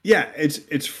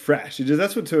 it's fresh.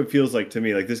 That's what it feels like to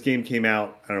me. Like this game came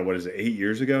out, I don't know, what is it, 8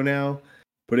 years ago now?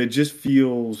 But it just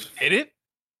feels. Did it?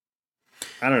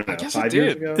 I don't know. I guess 5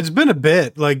 years ago? It's been a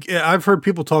bit. Like I've heard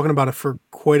people talking about it for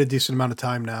quite a decent amount of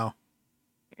time now.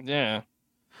 Yeah.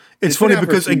 It's funny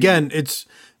because again, it's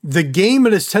the game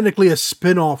it is technically a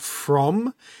spin-off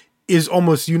from is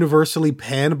almost universally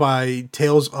panned by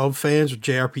Tales of fans or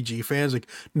JRPG fans. Like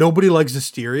nobody likes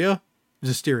Zestiria.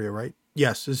 Zestiria, right?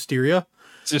 Yes, Zestiria.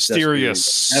 Zestiria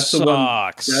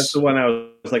sucks. That's the one I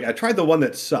was like, I tried the one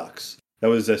that sucks. That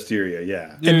was Zestiria,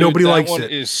 yeah. Dude, and nobody likes it. That one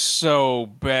is so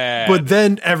bad. But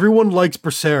then everyone likes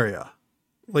Berseria.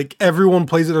 Like, everyone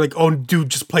plays it. They're like, oh, dude,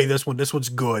 just play this one. This one's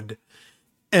good.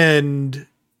 And,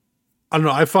 I don't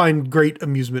know, I find great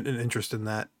amusement and interest in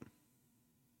that.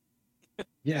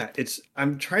 Yeah,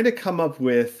 I'm trying to come up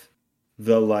with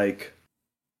the, like,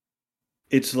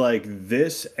 it's like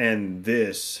this and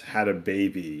this had a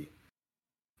baby.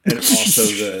 And also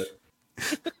the...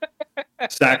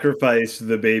 sacrifice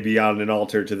the baby on an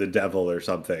altar to the devil or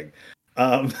something.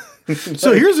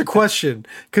 So here's a question,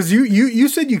 because you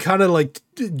said you kind of like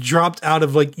dropped out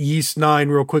of like Ys 9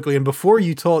 real quickly, and before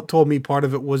you told me part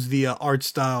of it was the art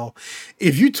style.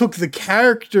 If you took the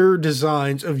character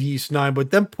designs of Ys 9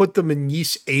 but then put them in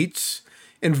Ys 8's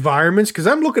environments, because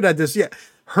I'm looking at this,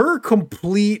 her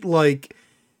complete like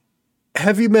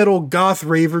heavy metal goth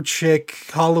raver chick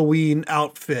Halloween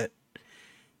outfit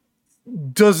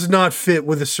does not fit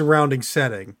with the surrounding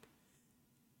setting.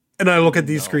 And I look at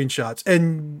these screenshots,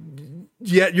 and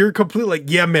yeah, you're completely like,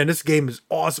 yeah, man, this game is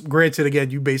awesome. Granted,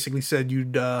 again, you basically said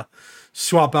you'd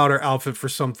swap out her outfit for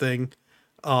something.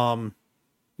 Um,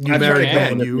 you I've married tried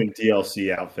going Man with U. different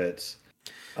DLC outfits.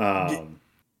 Y- Um,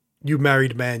 You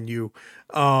married Man U.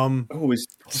 it was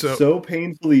So so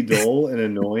painfully dull and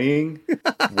annoying.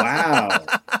 Wow.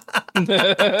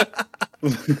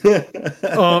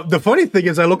 the funny thing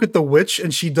is, I look at the witch,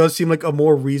 and she does seem like a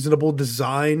more reasonable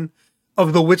design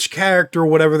of the witch character, or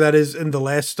whatever that is, in the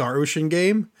last Star Ocean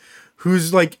game.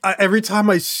 Who's like, every time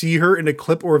I see her in a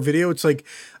clip or a video, it's like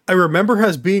I remember her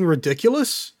as being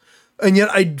ridiculous, and yet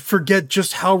I forget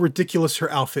just how ridiculous her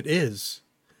outfit is.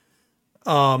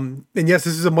 And yes,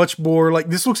 this is a much more like,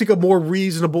 this looks like a more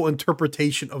reasonable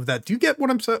interpretation of that. Do you get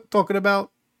what I'm talking about?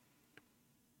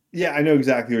 Yeah, I know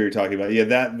exactly what you're talking about. Yeah,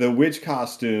 that the witch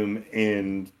costume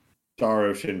in Star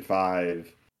Ocean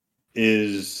 5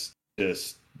 is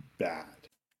just bad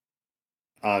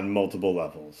on multiple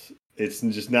levels. It's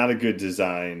just not a good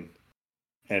design,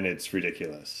 and it's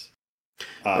ridiculous.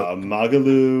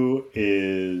 Magalu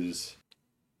is,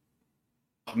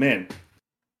 oh, man,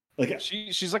 like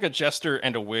She's like a jester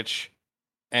and a witch,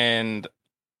 and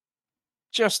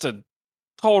just a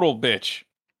total bitch.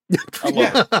 I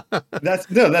love it.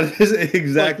 that is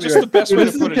exactly Just right. the best way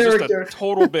to put it, just a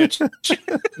total bitch.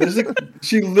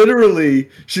 She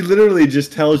literally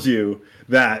just tells you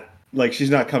that like she's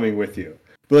not coming with you.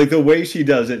 But like the way she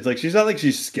does it, it's like she's not like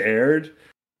she's scared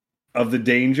of the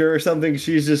danger or something.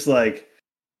 She's just like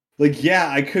yeah,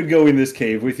 I could go in this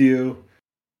cave with you,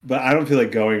 but I don't feel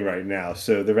like going right now.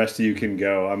 So the rest of you can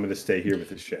go. I'm going to stay here with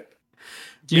the ship.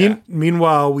 Yeah.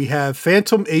 Meanwhile, we have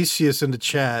Phantom Asius in the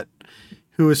chat,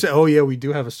 who is saying, "Oh yeah, we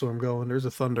do have a storm going. There's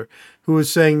a thunder." Who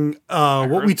is saying,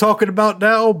 "What we talking about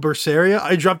now? Berseria?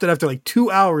 I dropped it after like 2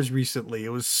 hours recently. It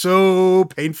was so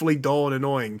painfully dull and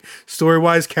annoying, story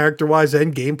wise, character wise,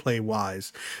 and gameplay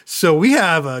wise." So we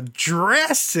have a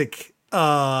drastic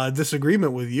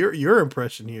disagreement with your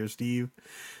impression here, Steve.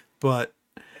 But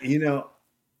You know,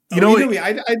 me,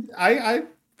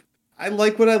 I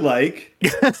like what I like,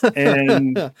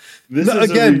 and this is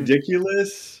again, a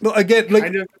ridiculous. No, again,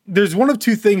 like there's one of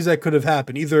two things that could have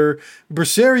happened. Either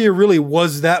Berseria really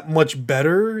was that much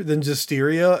better than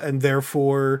Zestiria, and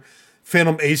therefore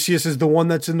Phantom Asius is the one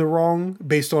that's in the wrong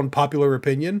based on popular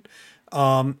opinion,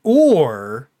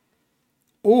 or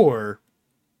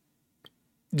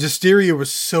Zestiria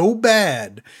was so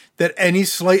bad that any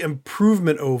slight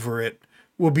improvement over it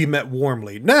will be met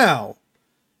warmly. Now,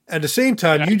 at the same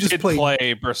time, you just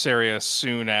play Berseria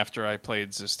soon after I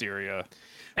played Zestiria,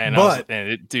 and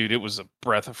it was a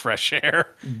breath of fresh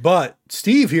air. But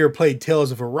Steve here played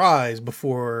Tales of Arise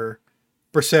before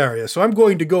Berseria, so I'm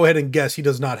going to go ahead and guess he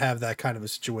does not have that kind of a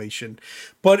situation.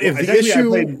 But if the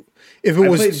issue, if it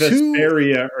was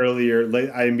Vesperia earlier,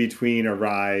 in between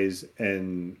Arise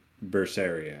and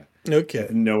Berseria. Okay.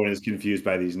 If no one is confused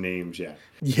by these names yet.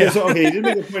 Yeah. So, okay, you did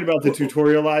make a point about the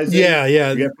tutorializing. Yeah.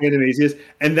 You get Phantom Asius,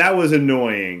 and that was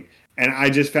annoying. And I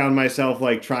just found myself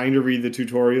like trying to read the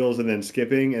tutorials and then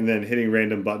skipping and then hitting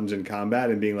random buttons in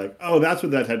combat and being like, oh, that's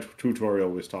what that tutorial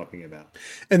was talking about.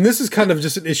 And this is kind of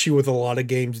just an issue with a lot of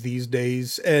games these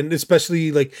days. And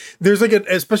especially like there's like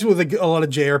especially with like a lot of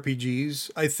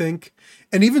JRPGs, I think.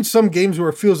 And even some games where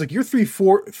it feels like you're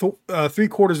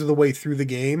 3/4 of the way through the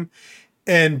game,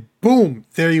 and boom,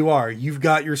 there you are. You've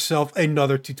got yourself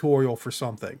another tutorial for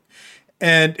something.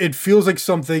 And it feels like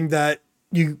something that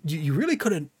you really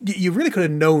could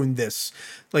have known this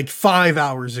like 5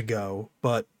 hours ago.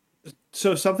 But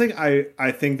so something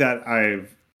I think that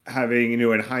I've having,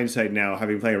 in hindsight now,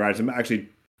 having played Arise, I'm actually,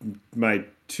 my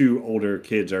two older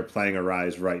kids are playing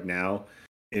Arise right now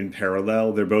in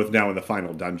parallel. They're both now in the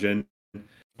final dungeon.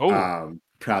 Oh,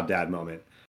 proud dad moment.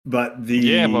 But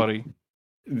yeah, buddy.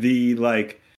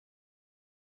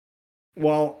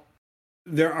 Well,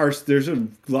 there's a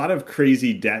lot of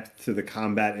crazy depth to the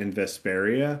combat in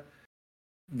Vesperia.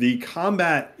 The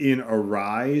combat in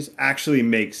Arise actually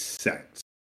makes sense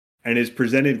and is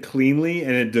presented cleanly,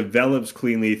 and it develops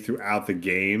cleanly throughout the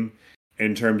game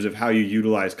in terms of how you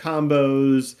utilize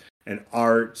combos and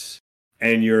arts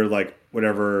and your like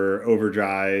whatever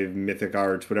overdrive, mythic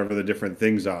arts, whatever the different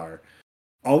things are.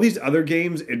 All these other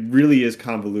games, it really is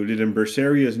convoluted, and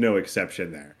Berseria is no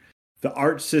exception there. The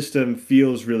art system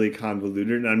feels really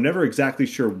convoluted, and I'm never exactly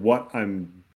sure what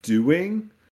I'm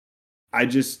doing.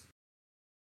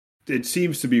 It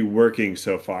seems to be working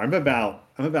so far. I'm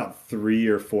about 3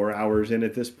 or 4 hours in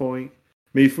at this point.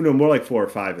 Maybe more like 4 or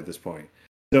 5 at this point.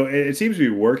 So it seems to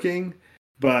be working,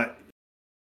 but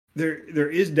there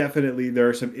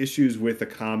are some issues with the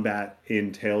combat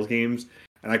in Tales games.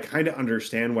 And I kind of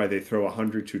understand why they throw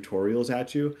 100 tutorials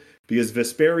at you, because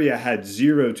Vesperia had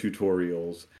 0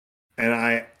 tutorials, and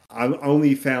I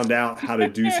only found out how to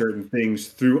do certain things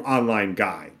through online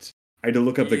guides. I had to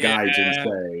look up the guides and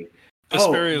say,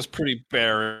 Vesperia is pretty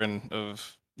barren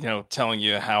of, telling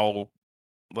you how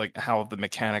the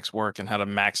mechanics work and how to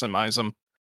maximize them.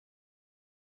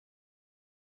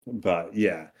 But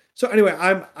yeah. So anyway,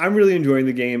 I'm really enjoying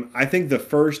the game. I think the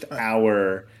first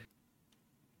hour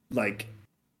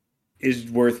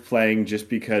is worth playing just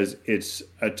because it's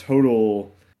a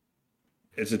total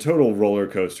roller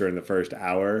coaster in the first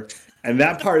hour. And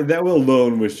that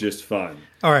alone was just fun.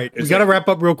 All right, we got to wrap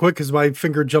up real quick because my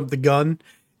finger jumped the gun,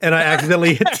 and I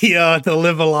accidentally hit the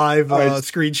Live Alive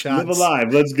screenshot. Live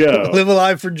Alive, let's go. Live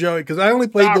Alive for Joey, because I only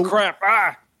played crap!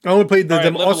 I only played the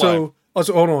demo. Also,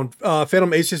 hold on.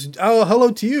 Phantom Aces. Oh,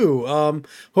 hello to you.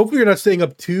 Hopefully you're not staying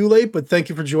up too late, but thank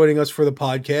you for joining us for the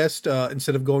podcast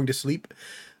instead of going to sleep.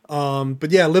 But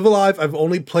yeah, Live Alive. I've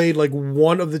only played like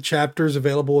one of the chapters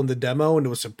available in the demo, and it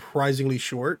was surprisingly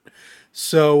short.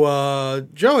 So,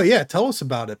 Joey, yeah, tell us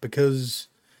about it, because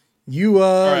you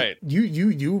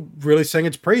you really sang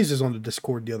its praises on the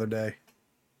Discord the other day.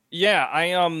 Yeah,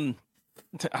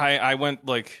 I went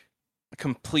like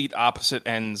complete opposite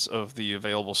ends of the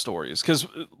available stories, because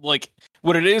like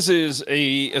what it is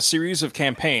a series of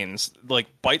campaigns, like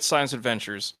bite-sized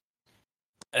adventures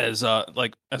as an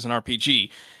RPG.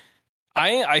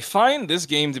 I find this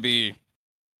game to be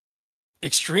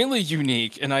extremely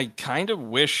unique, and I kind of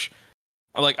wish,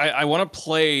 like, I want to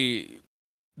play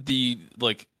the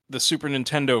Super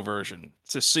Nintendo version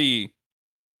to see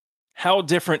how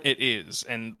different it is,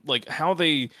 and like how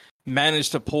they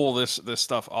managed to pull this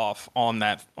stuff off on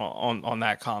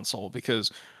that console, because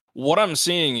what I'm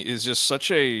seeing is just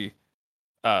such a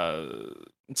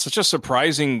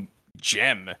surprising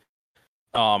gem,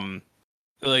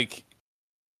 like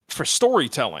for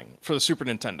storytelling for the Super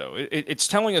Nintendo. It's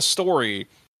telling a story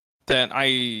that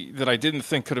I didn't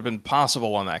think could have been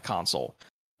possible on that console,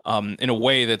 in a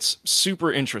way that's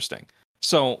super interesting.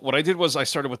 So what I did was I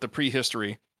started with the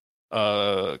prehistory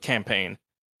campaign,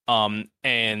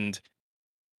 and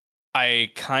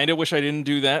I kind of wish I didn't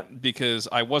do that, because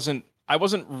I wasn't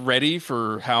ready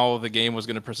for how the game was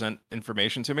going to present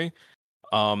information to me.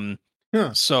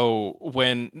 So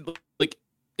when, like,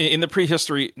 in the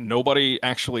prehistory, nobody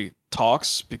actually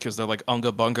talks because they're like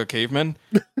unga bunga cavemen.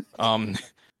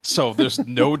 So there's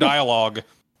no dialogue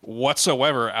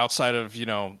whatsoever outside of,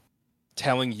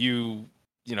 telling you,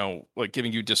 like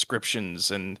giving you descriptions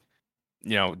and,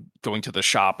 going to the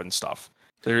shop and stuff.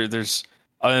 There's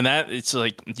other than that, it's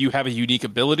like you have a unique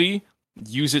ability,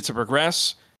 use it to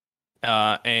progress,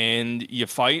 and you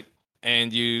fight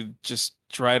and you just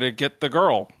try to get the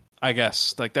girl, I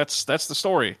guess. Like that's the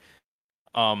story.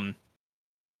 I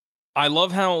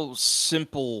love how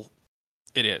simple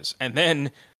it is. And then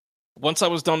once I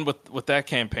was done with that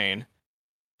campaign,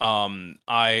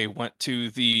 I went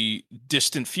to the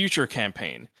Distant Future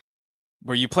campaign,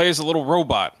 where you play as a little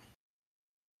robot,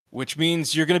 which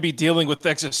means you're going to be dealing with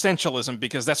existentialism,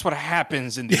 because that's what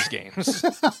happens in these games.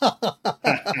 What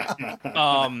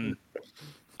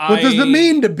does it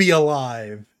mean to be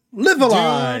alive? Live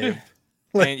alive.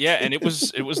 And it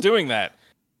was doing that.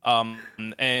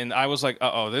 And I was like,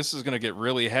 this is going to get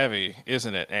really heavy,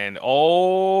 isn't it? And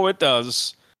it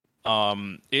does.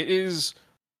 It is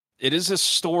a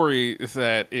story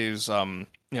that is,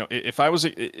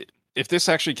 if this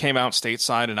actually came out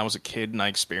stateside and I was a kid and I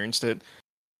experienced it,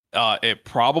 it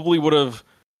probably would have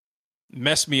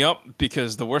messed me up,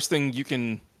 because the worst thing you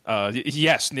can,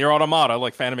 yes, Nier Automata,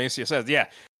 like Phantom Asia says, yeah,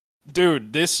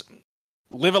 dude, this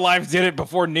Live Alive did it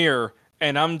before Nier.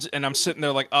 And I'm sitting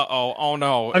there like, oh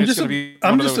no. I'm just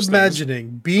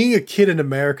imagining being a kid in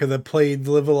America that played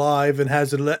Live Alive and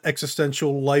has an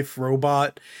existential life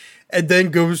robot, and then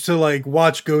goes to like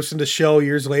watch Ghost in the Shell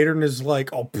years later and is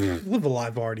like, Live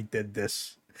Alive already did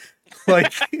this.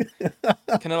 Like,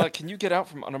 can you get out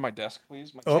from under my desk,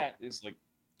 please? My cat is like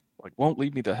won't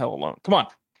leave me the hell alone. Come on.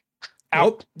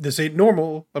 Out. This ain't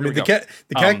normal. I mean, the cat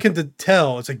can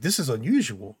tell. It's like, this is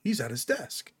unusual. He's at his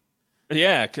desk.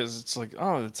 Yeah, because it's like,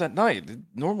 it's at night.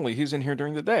 Normally he's in here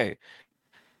during the day.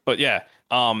 But yeah,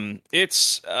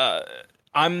 it's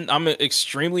I'm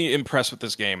extremely impressed with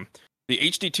this game. The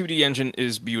HD 2D engine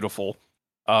is beautiful.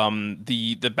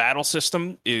 The battle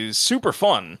system is super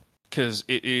fun, because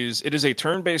it is a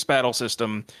turn-based battle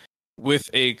system with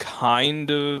a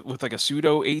like a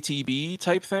pseudo ATB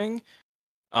type thing.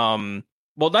 Well,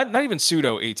 not even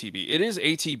pseudo ATB. It is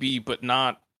ATB, but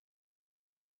not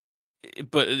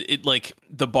but it like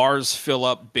the bars fill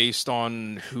up based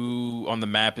on who on the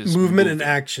map is Movement and moving.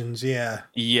 actions, yeah.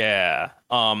 Yeah.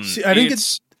 See, I didn't get.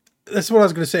 It's That's what I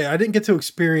was gonna say. I didn't get to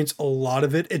experience a lot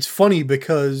of it. It's funny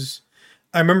because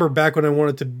I remember back when I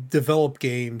wanted to develop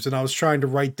games and I was trying to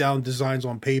write down designs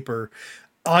on paper.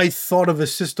 I thought of a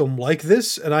system like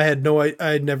this, and I had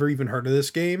never even heard of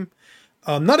this game.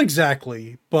 Not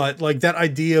exactly, but like that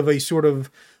idea of a sort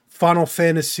of Final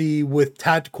Fantasy with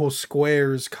tactical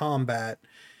squares combat.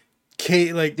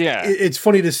 yeah. It's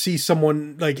funny to see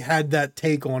someone like had that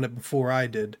take on it before I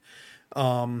did.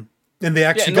 And they Yeah,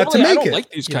 actually and got to normally I make don't it. like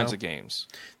these You kinds know, of games.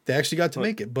 they actually got to But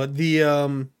make it. But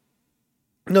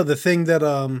no, the thing that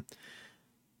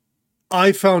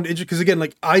I found interesting because again,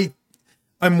 like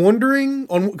I'm wondering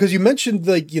on because you mentioned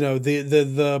like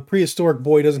the prehistoric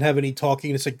boy doesn't have any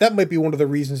talking. It's like that might be one of the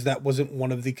reasons that wasn't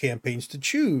one of the campaigns to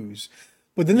choose.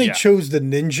 But then they yeah, chose the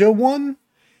ninja one,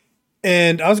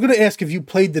 and I was going to ask if you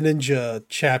played the ninja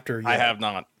chapter I yet. have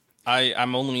not.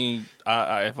 I've only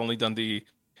done the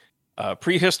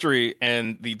prehistory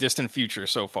and the distant future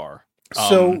so far.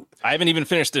 So I haven't even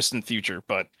finished distant future,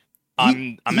 but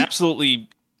he I'm he absolutely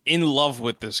in love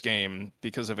with this game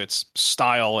because of its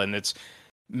style and its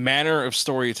manner of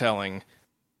storytelling.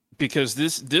 Because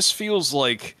this feels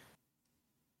like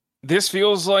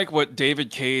what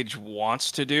David Cage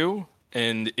wants to do,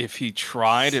 and if he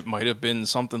tried, it might have been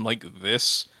something like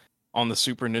this on the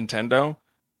Super Nintendo.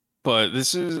 But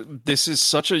this is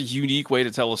such a unique way to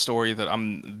tell a story that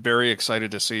I'm very excited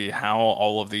to see how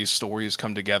all of these stories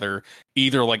come together,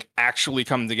 either like actually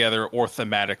come together or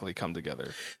thematically come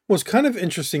together. was kind of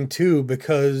interesting too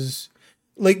because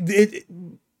like it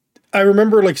I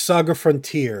remember like Saga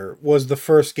Frontier was the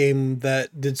first game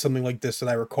that did something like this that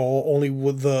I recall. Only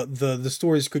with the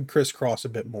stories could crisscross a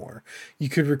bit more. You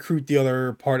could recruit the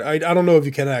other part. I don't know if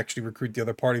you can actually recruit the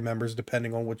other party members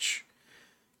depending on which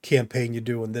campaign you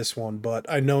do in this one, but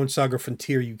I know in Saga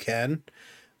Frontier you can.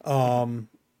 Um,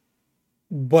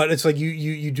 but it's like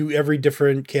you do every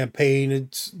different campaign.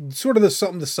 It's sort of the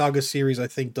something the Saga series I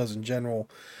think does in general.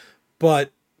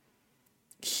 But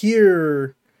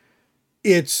here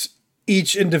it's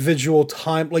each individual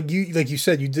time like you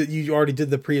said you already did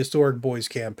the prehistoric boys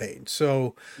campaign,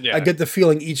 so I Yeah. get the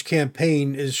feeling each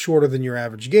campaign is shorter than your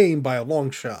average game by a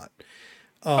long shot.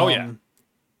 Oh yeah.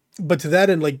 But to that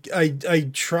end, like I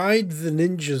tried the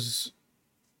ninjas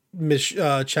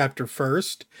chapter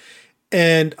first,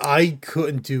 and I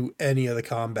couldn't do any of the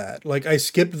combat. Like I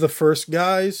skipped the first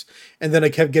guys, and then I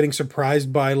kept getting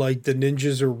surprised by like the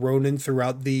ninjas or Ronin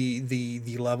throughout the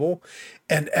level,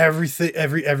 and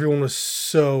everyone was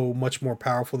so much more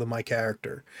powerful than my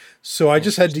character. So I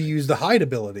just had to Interesting. use the hide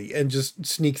ability and just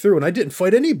sneak through, and I didn't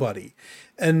fight anybody.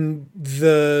 And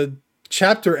the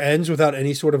chapter ends without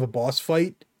any sort of a boss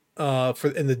fight for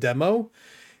in the demo,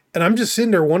 and I'm just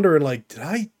sitting there wondering like, did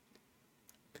I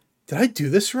do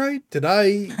this right? Did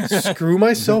I screw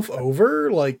myself over?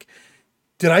 Like,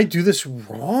 did I do this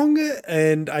wrong?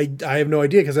 And I have no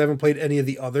idea because I haven't played any of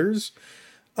the others.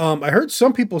 I heard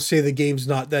some people say the game's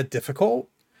not that difficult,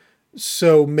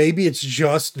 so maybe it's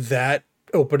just that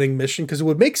opening mission because it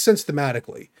would make sense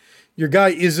thematically. Your guy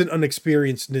isn't an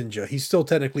experienced ninja; he's still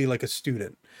technically like a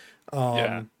student.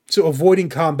 Yeah. So avoiding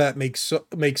combat makes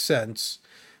sense.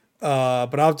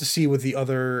 But I'll have to see with the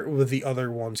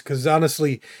other ones because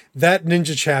honestly, that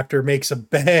ninja chapter makes a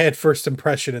bad first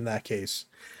impression in that case.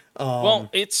 Well, Um,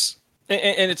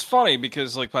 and it's funny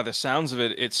because like by the sounds of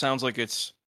it, it sounds like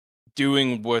it's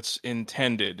doing what's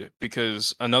intended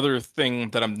because another thing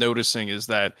that I'm noticing is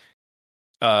that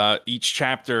each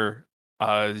chapter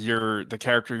the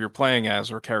character you're playing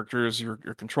as or characters you're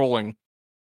controlling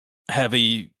have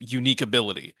a unique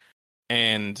ability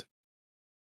and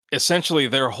essentially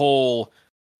their whole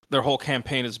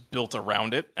campaign is built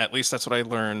around it. At least that's what I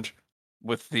learned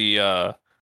with the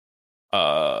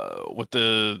with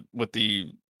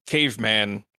the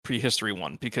caveman prehistory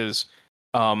one because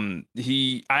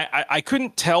I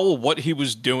couldn't tell what he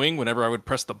was doing whenever I would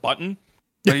press the button,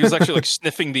 but he was actually like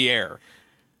sniffing the air.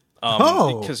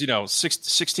 oh, Because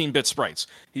 16-bit sprites.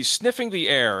 He's sniffing the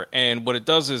air, and what it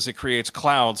does is it creates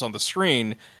clouds on the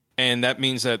screen, and that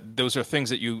means that those are things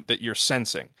that you're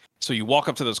sensing. So you walk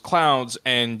up to those clouds,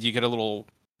 and you get a little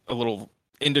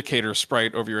indicator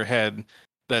sprite over your head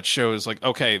that shows like,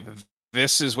 okay,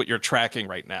 this is what you're tracking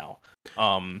right now.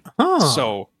 Um, huh.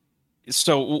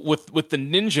 so with the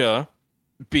ninja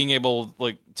being able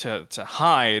like to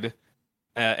hide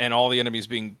and all the enemies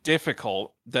being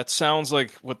difficult, that sounds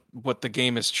like what the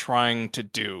game is trying to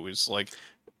do is like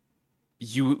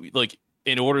you like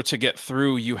in order to get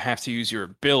through you have to use your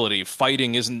ability.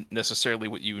 Fighting isn't necessarily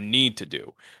what you need to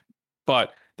do,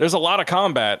 but there's a lot of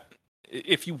combat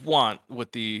if you want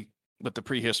with the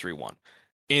prehistory one.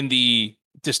 In the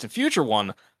distant future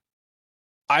one,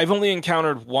 I've only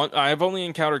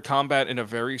encountered combat in a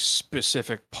very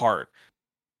specific part.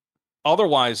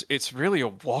 Otherwise, it's really a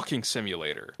walking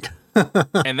simulator.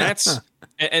 and that's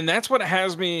what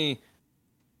has me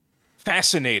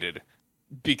fascinated,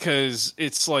 because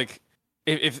it's like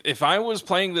if I was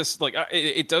playing this, like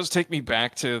it does take me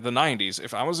back to the 90s.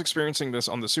 If I was experiencing this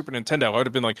on the Super Nintendo, I would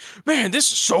have been like, man,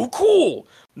 this is so cool.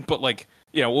 But like,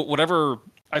 you know, whatever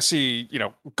I see, you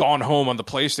know, Gone Home on the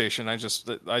PlayStation, I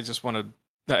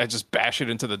just bash it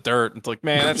into the dirt. It's like,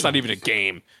 man, that's not even a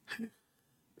game.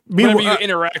 Whenever you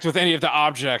interact with any of the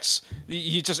objects,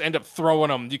 you just end up throwing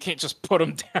them. You can't just put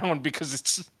them down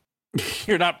because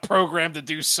you're not programmed to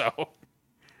do so.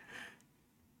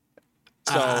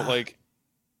 So like,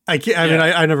 I can't. I mean,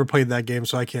 I never played that game,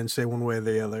 so I can't say one way or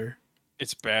the other.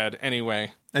 It's bad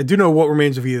anyway. I do know What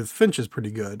Remains of Edith Finch is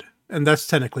pretty good, and that's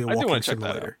technically a walking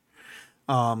simulator.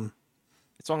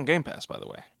 It's on Game Pass, by the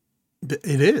way.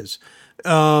 It is.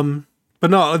 But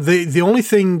no, the only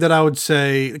thing that I would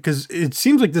say, because it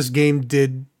seems like this game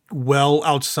did well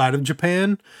outside of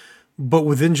Japan, but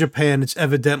within Japan, it's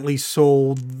evidently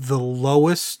sold the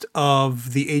lowest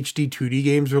of the HD 2D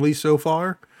games released so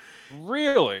far.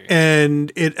 Really?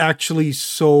 And it actually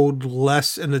sold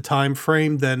less in the time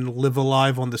frame than Live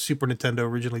Alive on the Super Nintendo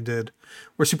originally did,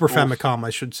 or Super Famicom, I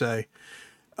should say.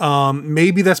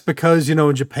 Maybe that's because, you know,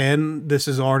 in Japan, this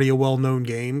is already a well-known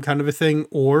game kind of a thing,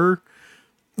 or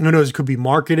who knows, it could be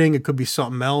marketing, it could be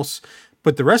something else.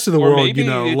 But the rest of the world, you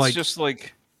know, like just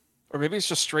like, or maybe it's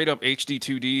just straight up HD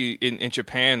 2D in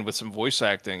Japan with some voice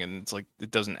acting, and it's like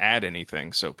it doesn't add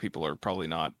anything, so people are probably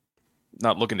not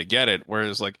looking to get it.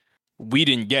 Whereas like we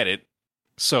didn't get it,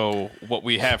 so what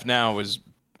we have now is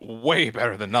way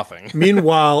better than nothing.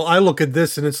 Meanwhile, I look at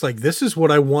this and it's like, this is what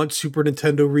I want Super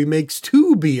Nintendo remakes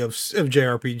to be of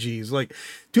JRPGs. Like,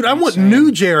 dude, I want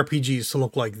new JRPGs to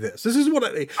look like this. This is what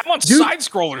I want side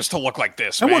scrollers to look like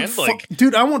this, man.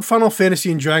 I want Final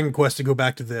Fantasy and Dragon Quest to go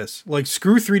back to this. Like,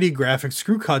 screw 3D graphics,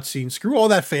 screw cutscenes, screw all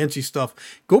that fancy stuff.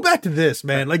 Go back to this,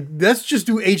 man. Like, let's just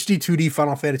do HD 2D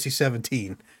Final Fantasy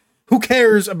 17. Who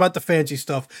cares about the fancy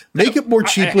stuff? Make it more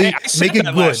cheaply. Make it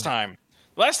good.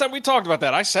 Last time we talked about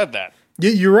that, I said that. Yeah,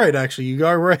 you're right. Actually, you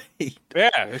are right.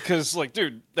 Yeah, because like,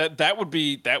 dude, that would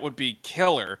be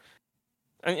killer.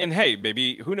 And hey,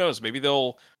 maybe who knows? Maybe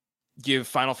they'll give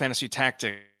Final Fantasy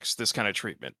Tactics this kind of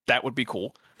treatment. That would be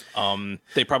cool.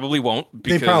 They probably won't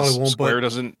because Square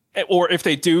doesn't. Or if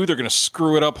they do, they're going to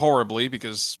screw it up horribly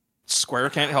because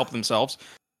Square can't help themselves.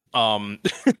 I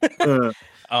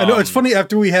know it's funny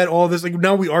after we had all this. Like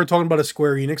now we are talking about a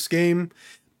Square Enix game.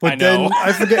 But then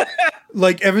I forget,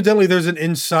 like, evidently there's an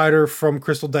insider from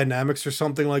Crystal Dynamics or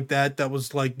something like that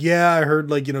was like, yeah, I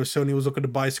heard, like, you know, Sony was looking to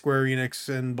buy Square Enix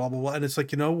and blah, blah, blah. And it's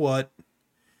like, you know what?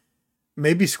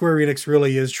 Maybe Square Enix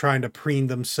really is trying to preen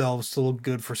themselves to look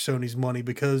good for Sony's money,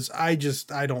 because I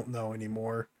don't know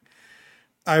anymore.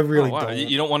 I really don't.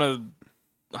 You don't want to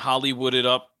Hollywooded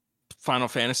up Final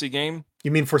Fantasy game? You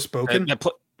mean Forspoken?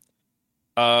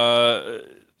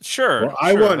 Sure. Well,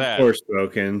 I want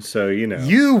Forspoken, so you know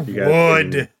you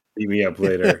would beat me up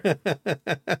later.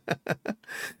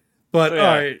 But all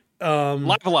right,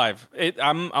 Live Alive.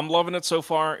 I'm loving it so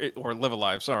far. Or Live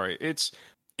Alive. Sorry, it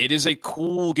is a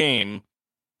cool game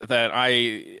that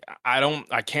I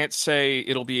can't say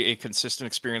it'll be a consistent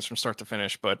experience from start to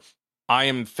finish, but I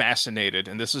am fascinated,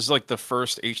 and this is like the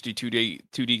first HD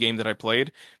 2D game that I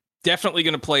played. Definitely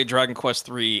going to play Dragon Quest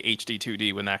 3 HD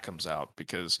 2D when that comes out,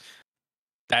 because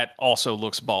that also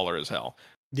looks baller as hell.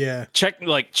 Yeah. Check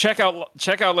out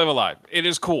Live Alive. It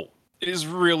is cool. It is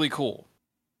really cool.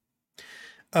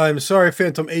 I'm sorry,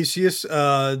 Phantom Acius.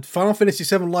 Final Fantasy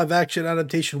VII live action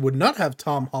adaptation would not have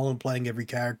Tom Holland playing every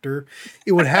character.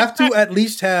 It would have to at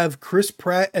least have Chris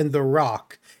Pratt and The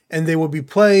Rock, and they would be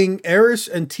playing Aerith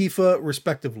and Tifa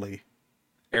respectively.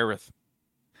 Aerith.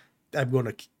 I'm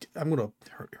gonna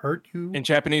hurt you. In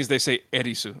Japanese, they say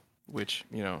Erisu, which,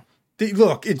 you know.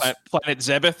 Look, it's Planet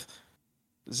Zebeth.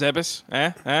 Zebus,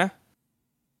 Have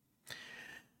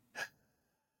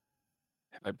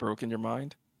I broken your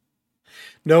mind?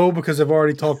 No, because I've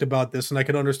already talked about this, and I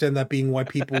can understand that being why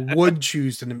people would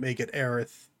choose to make it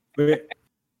Aerith. Okay,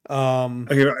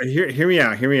 hear me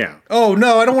out. Oh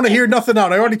no, I don't want to hear nothing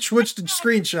out. I already switched to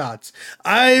screenshots.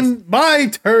 My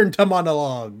turn to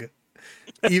monologue.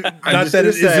 Not that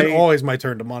it isn't always my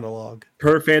turn to monologue.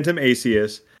 Per Phantom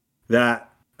Acius, that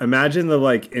imagine the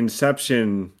like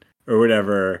Inception or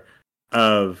whatever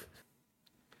of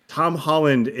Tom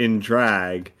Holland in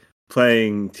drag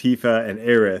playing Tifa and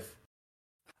Aerith.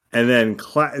 and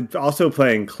then also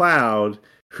playing Cloud,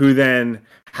 who then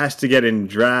has to get in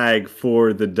drag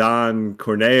for the Don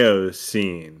Corneo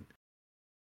scene.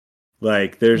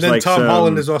 Like, there's and then like Tom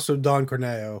Holland is also Don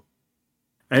Corneo.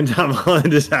 And Tom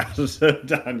Holland is also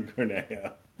Don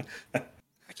Corneo.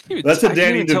 That's a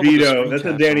Danny DeVito. That's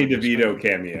a Danny DeVito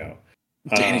cameo.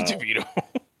 Danny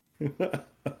DeVito.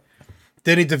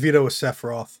 Danny DeVito was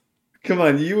Sephiroth. Come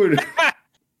on, you would.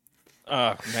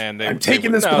 Oh man, I'm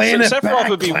taking this planet Sephiroth back,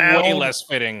 would be Cloud. way less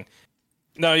fitting.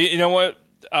 No, you know what?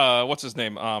 What's his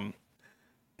name?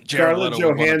 Scarlett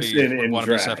Johansson in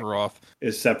drag Sephiroth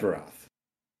is Sephiroth.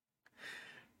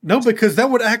 No, because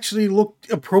that would actually look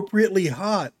appropriately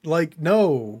hot. Like,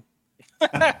 no.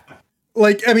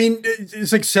 Like, I mean,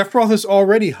 it's like Sephiroth is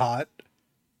already hot.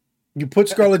 You put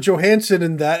Scarlett Johansson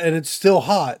in that, and it's still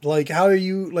hot. Like, how are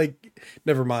you, like,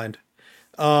 never mind.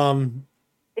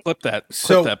 Clip that.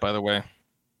 Clip that, by the way.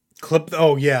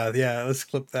 Oh, yeah, let's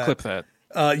clip that. Clip that.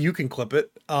 You can clip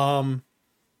it.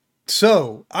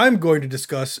 So, I'm going to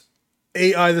discuss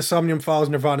AI, the Somnium Files,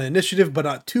 Nirvana Initiative, but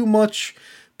not too much,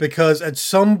 because at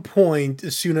some point,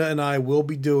 Asuna and I will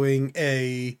be doing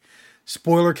a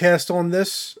spoiler cast on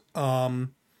this.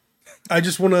 I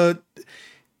just want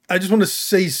to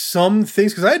say some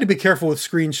things, because I had to be careful with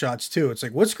screenshots too. It's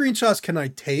like, what screenshots can I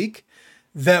take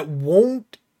that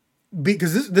won't be,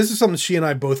 because this is something she and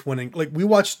I both went in. Like, we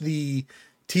watched the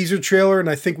teaser trailer, and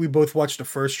I think we both watched the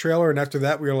first trailer, and after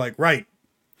that we were like, right,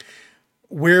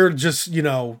 we're just,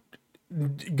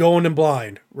 going in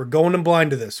blind. We're going in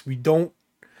blind to this. We don't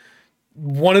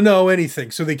want to know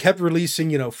anything. So they kept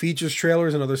releasing, features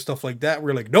trailers and other stuff like that.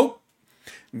 We're like, nope,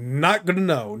 not going to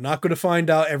know, not going to find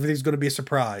out. Everything's going to be a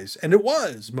surprise. And it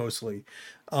was mostly.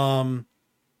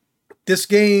 This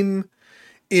game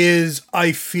is,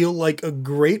 I feel like, a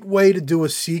great way to do a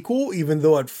sequel, even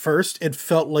though at first it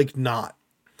felt like not.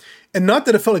 And not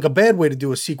that it felt like a bad way to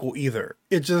do a sequel either.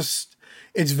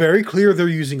 It's very clear they're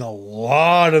using a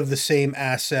lot of the same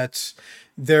assets.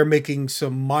 They're making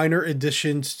some minor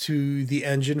additions to the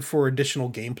engine for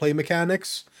additional gameplay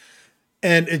mechanics.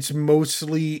 And it's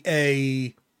mostly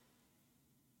a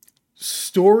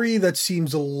story that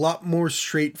seems a lot more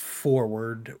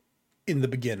straightforward in the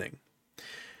beginning.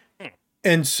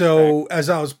 And so as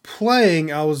I was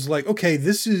playing, I was like, okay,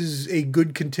 this is a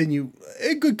good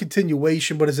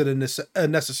continuation, but is it a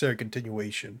necessary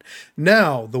continuation?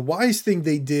 Now, the wise thing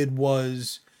they did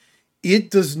was, it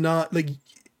does not, like,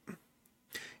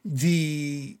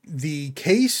 the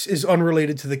case is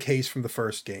unrelated to the case from the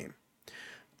first game.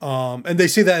 And they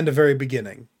say that in the very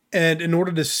beginning. And in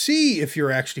order to see if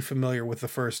you're actually familiar with the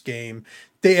first game,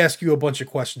 they ask you a bunch of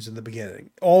questions in the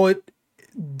beginning. All it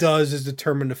does is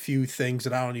determine a few things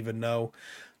that I don't even know.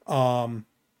 Phantom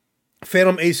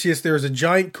Acius, there is a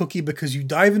giant cookie because you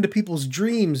dive into people's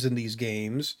dreams in these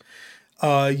games.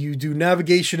 You do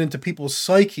navigation into people's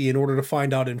psyche in order to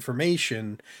find out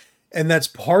information. And that's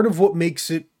part of what makes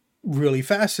it really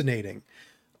fascinating.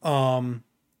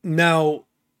 Now,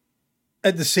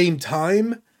 at the same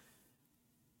time,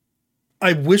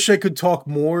 I wish I could talk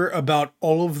more about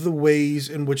all of the ways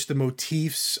in which the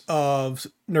motifs of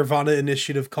Nirvana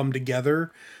Initiative come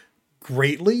together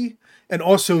greatly. And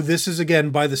also, this is, again,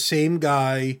 by the same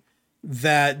guy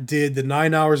that did the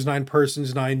 9 Hours, 9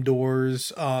 Persons, 9 Doors,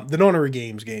 the Nonary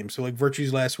Games game. So, like,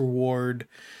 Virtue's Last Reward.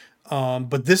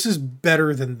 But this is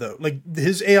better than those. Like,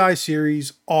 his AI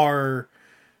series are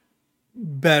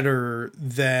better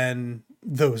than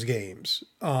those games.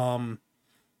 The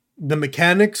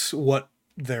mechanics, what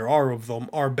there are of them,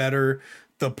 are better.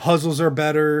 The puzzles are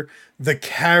better. The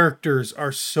characters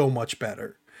are so much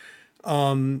better.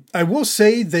 I will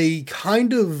say they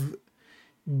kind of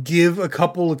give a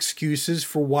couple excuses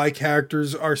for why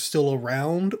characters are still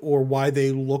around or why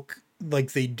they look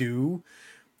like they do.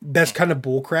 That's kind of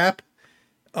bullcrap.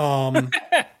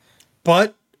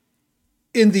 But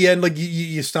in the end, like,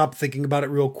 you stop thinking about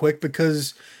it real quick,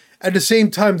 because at the same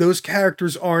time, those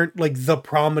characters aren't like the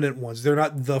prominent ones. They're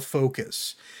not the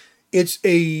focus.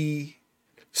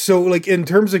 So like, in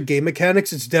terms of game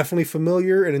mechanics, it's definitely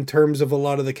familiar. And in terms of a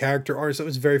lot of the character arts, it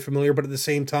was very familiar. But at the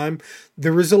same time,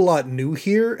 there is a lot new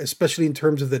here, especially in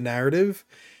terms of the narrative.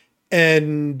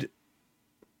 And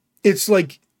it's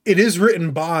like, it is written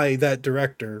by that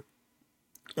director.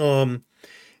 And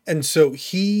so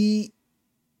he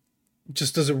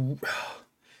just doesn't,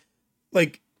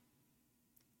 like,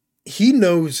 he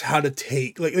knows how to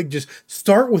take, like just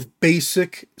start with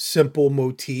basic, simple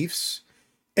motifs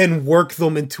and work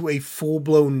them into a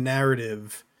full-blown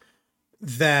narrative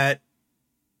that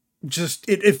just,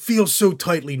 it feels so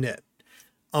tightly knit.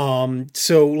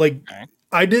 So like,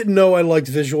 I didn't know I liked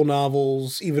visual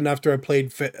novels even after I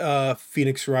played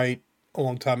Phoenix Wright a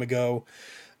long time ago.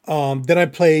 Then I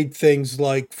played things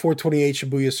like 428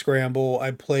 Shibuya Scramble.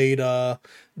 I played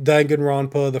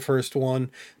Danganronpa, the first one.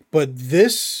 But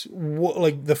this,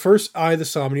 like the first Eye of the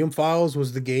Somnium Files,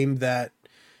 was the game that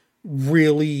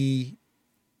really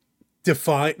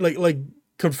defined, like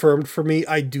confirmed for me.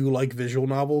 I do like visual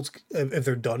novels if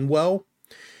they're done well,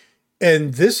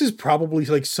 and this is probably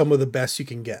like some of the best you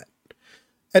can get.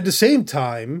 At the same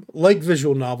time, like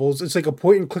visual novels, it's like a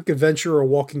point and click adventure or a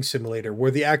walking simulator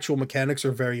where the actual mechanics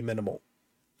are very minimal.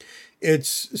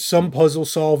 It's some puzzle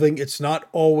solving. It's not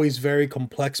always very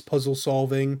complex puzzle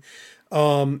solving.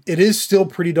 It is still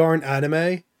pretty darn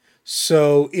anime.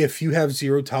 So if you have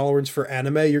zero tolerance for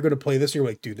anime, you're gonna play this and you're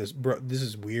like, dude, this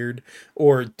is weird.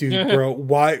 Or dude, bro,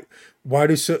 why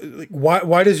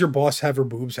does your boss have her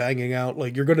boobs hanging out?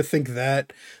 Like you're gonna think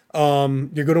that.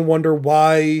 You're gonna wonder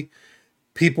why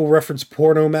people reference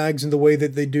porno mags in the way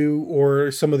that they do,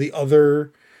 or some of the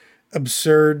other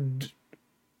absurd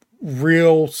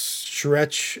real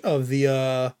stretch of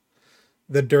the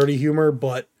dirty humor.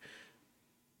 But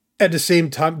at the same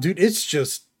time, dude, it's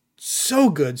just so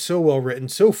good, so well written,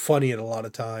 so funny at a lot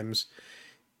of times.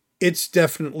 It's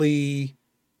definitely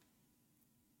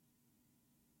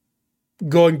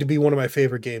going to be one of my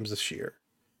favorite games this year.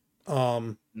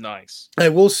 Nice. I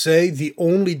will say the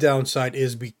only downside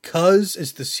is because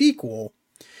it's the sequel,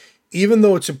 even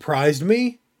though it surprised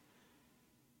me,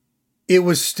 it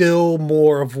was still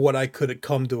more of what I could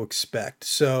come to expect.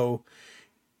 So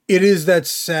it is that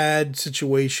sad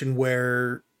situation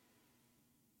where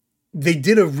they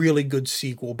did a really good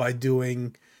sequel by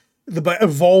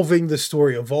evolving the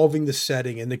story, evolving the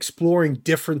setting, and exploring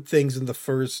different things than the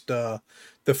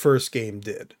first game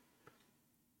did.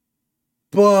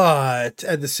 But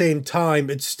at the same time,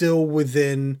 it's still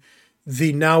within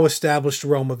the now established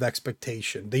realm of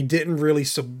expectation. They didn't really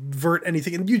subvert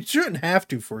anything, and you shouldn't have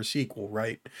to for a sequel,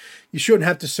 right? You shouldn't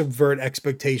have to subvert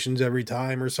expectations every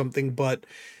time or something, but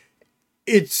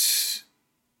it's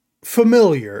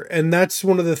familiar, and that's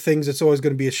one of the things that's always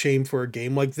going to be a shame for a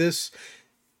game like this.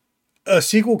 A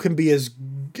sequel can be as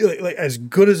good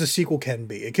as a sequel can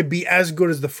be. It could be as good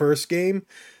as the first game,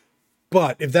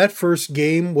 but if that first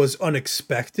game was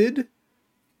unexpected,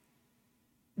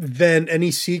 then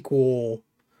any sequel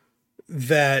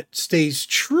that stays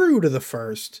true to the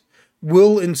first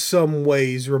will in some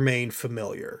ways remain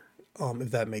familiar,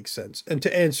 if that makes sense. And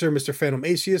to answer Mr. Phantom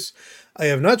Asius, I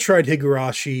have not tried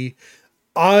Higurashi.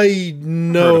 I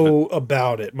know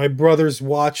about it. My brother's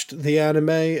watched the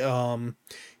anime.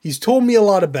 He's told me a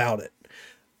lot about it.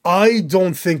 I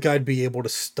don't think I'd be able to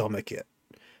stomach it.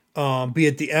 Be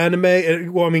it the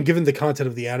anime, well, I mean, given the content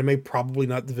of the anime, probably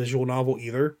not the visual novel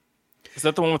either. Is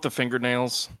that the one with the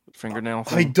fingernails? Fingernail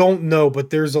thing? I don't know,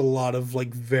 but there's a lot of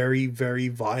like very, very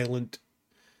violent,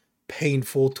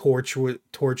 painful,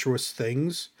 torturous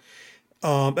things.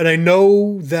 And I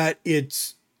know that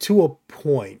it's to a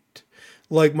point.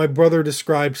 Like my brother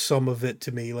described some of it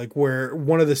to me, like where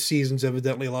one of the seasons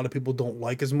evidently a lot of people don't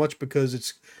like as much because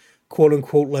it's quote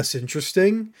unquote less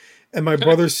interesting. And my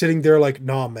brother's sitting there like,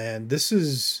 nah, man,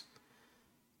 this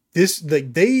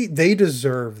like they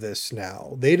deserve this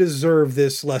now. They deserve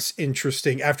this less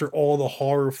interesting after all the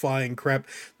horrifying crap.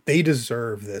 They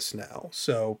deserve this now.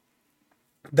 So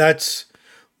that's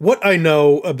what I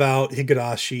know about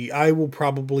Higurashi. I will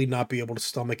probably not be able to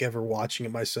stomach ever watching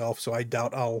it myself, so I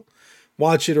doubt I'll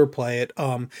watch it or play it.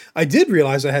 I did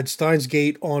realize I had Steins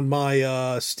Gate on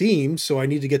my Steam, so I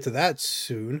need to get to that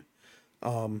soon.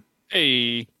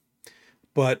 Hey.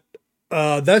 But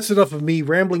that's enough of me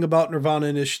rambling about Nirvana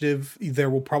Initiative. There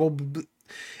will probably,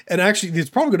 and actually, there's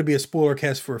probably going to be a spoiler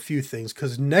cast for a few things,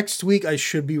 because next week I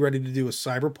should be ready to do a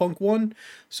Cyberpunk one.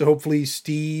 So hopefully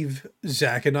Steve,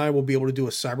 Zach, and I will be able to do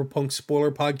a Cyberpunk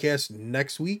spoiler podcast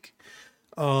next week.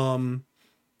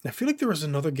 I feel like there was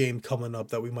another game coming up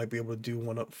that we might be able to do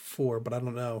one up for, but I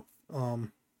don't know.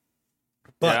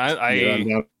 But I'm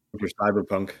down for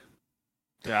Cyberpunk.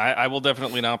 Yeah, I will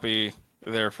definitely not be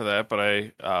there for that,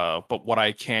 but what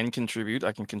I can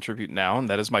contribute now, and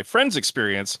that is my friend's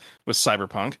experience with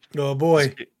Cyberpunk. Oh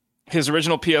boy. His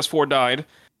original PS4 died.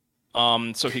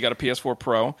 So he got a PS4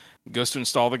 Pro, goes to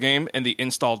install the game, and the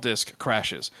install disc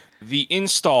crashes. The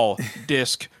install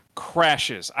disc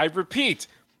crashes. I repeat,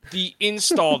 the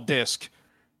install disc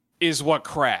is what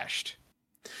crashed.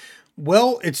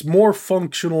 Well, it's more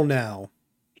functional now.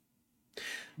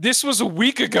 This was a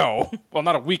week ago. Well,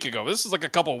 not a week ago. This is like a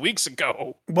couple of weeks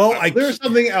ago. Well, there's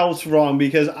something else wrong,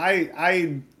 because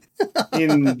I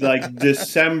in like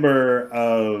December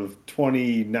of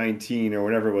 2019 or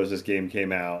whenever it was this game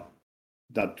came out,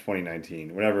 not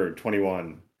 2019, whatever,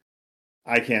 21.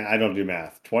 I don't do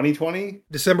math. 2020?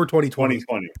 December 2020.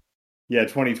 2020. Yeah,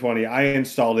 2020. I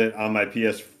installed it on my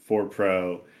PS4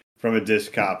 Pro from a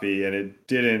disc copy, and it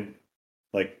didn't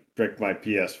like brick my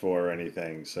PS4 or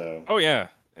anything. So Oh yeah,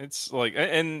 it's like,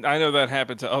 and I know that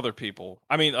happened to other people.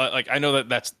 I mean, like I know that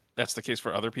that's the case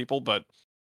for other people, but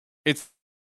it's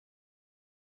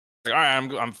like, all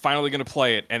right, I'm finally gonna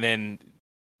play it, and then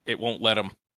it won't let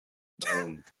them.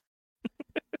 um,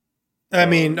 I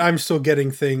mean, I'm still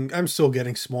getting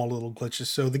small little glitches.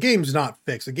 So the game's not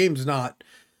fixed. The game's not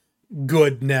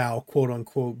good now, quote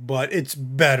unquote, but it's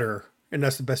better. And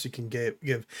that's the best you can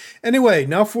give. Anyway,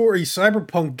 now for a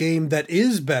Cyberpunk game that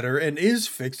is better and is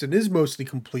fixed and is mostly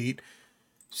complete,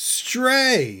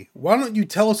 Stray. Why don't you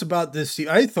tell us about this? See,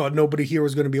 I thought nobody here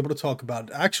was going to be able to talk about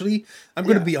it. Actually, I'm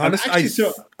going to be honest.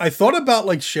 I thought about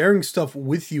like sharing stuff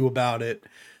with you about it,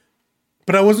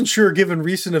 but I wasn't sure, given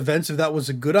recent events, if that was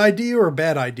a good idea or a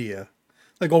bad idea.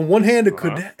 Like on one hand, it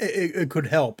could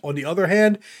help. On the other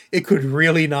hand, it could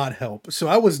really not help. So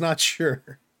I was not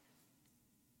sure.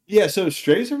 Yeah, so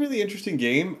Stray's a really interesting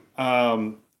game.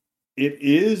 It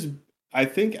is, I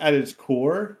think, at its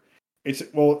core, it's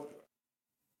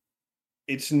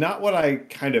not what I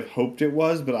kind of hoped it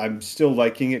was, but I'm still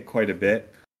liking it quite a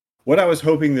bit. What I was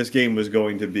hoping this game was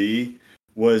going to be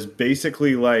was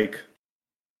basically like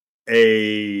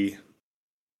a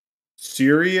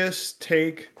serious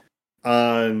take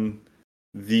on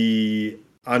the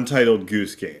Untitled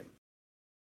Goose Game.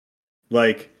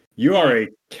 Like, you are a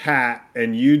cat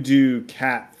and you do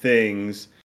cat things,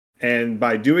 and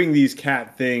by doing these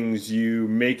cat things, you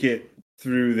make it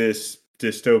through this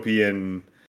dystopian,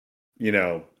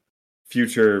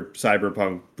 future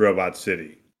cyberpunk robot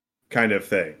city kind of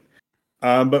thing.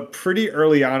 But pretty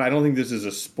early on, I don't think this is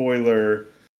a spoiler.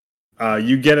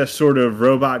 You get a sort of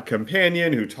robot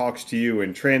companion who talks to you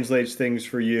and translates things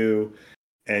for you,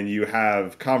 and you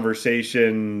have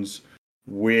conversations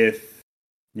with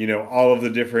all of the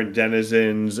different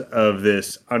denizens of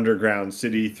this underground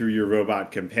city through your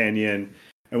robot companion.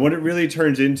 And what it really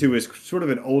turns into is sort of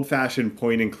an old-fashioned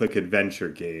point-and-click adventure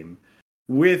game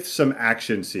with some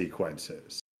action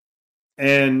sequences.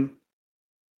 And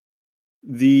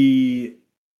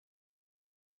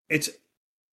it's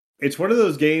one of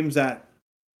those games that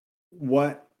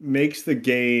what makes the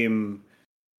game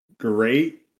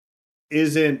great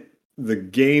isn't the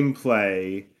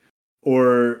gameplay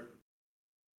or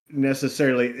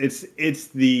necessarily it's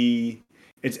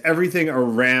everything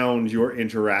around your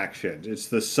interactions. It's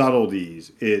the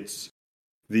subtleties, it's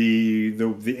the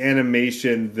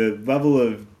animation, the level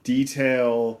of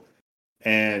detail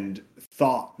and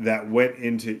thought that went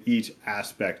into each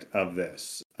aspect of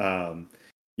this.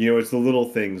 It's the little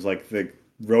things like the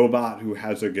robot who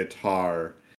has a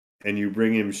guitar and you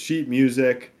bring him sheet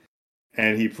music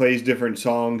and he plays different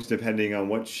songs depending on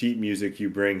what sheet music you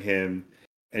bring him.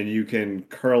 And you can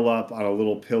curl up on a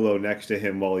little pillow next to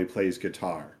him while he plays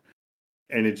guitar.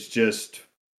 And it's just,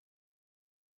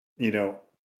 is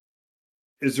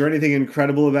there anything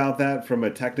incredible about that from a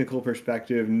technical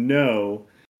perspective? No.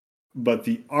 But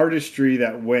the artistry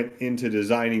that went into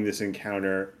designing this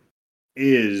encounter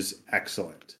is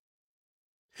excellent.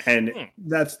 And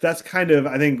that's kind of,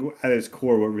 I think, at its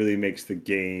core, what really makes the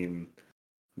game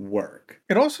work.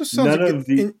 It also sounds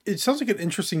it sounds like an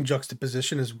interesting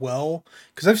juxtaposition as well,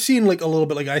 because I've seen like a little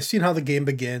bit, like I've seen how the game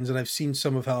begins and I've seen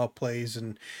some of how it plays,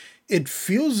 and it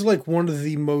feels like one of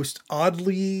the most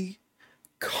oddly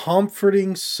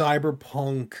comforting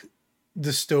cyberpunk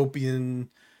dystopian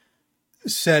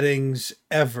settings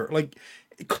ever. Like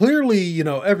clearly,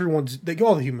 everyone's like,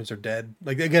 all the humans are dead.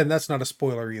 Like again, that's not a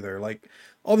spoiler either. Like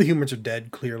all the humans are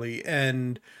dead clearly,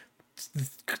 and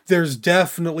there's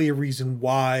definitely a reason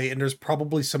why, and there's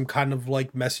probably some kind of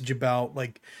like message about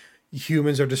like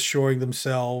humans are destroying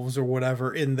themselves or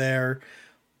whatever in there.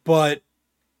 But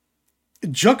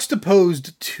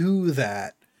juxtaposed to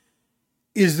that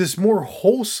is this more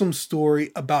wholesome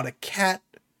story about a cat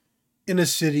in a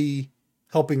city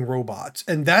helping robots.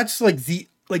 And that's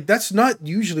that's not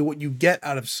usually what you get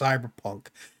out of Cyberpunk.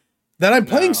 That I'm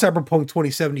playing Cyberpunk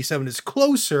 2077 is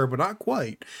closer, but not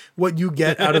quite what you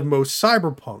get out of most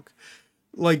Cyberpunk.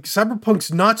 Like,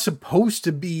 Cyberpunk's not supposed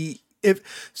to be...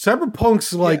 If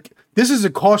Cyberpunk's this is a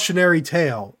cautionary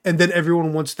tale, and then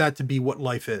everyone wants that to be what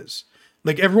life is.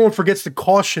 Like, everyone forgets the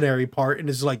cautionary part and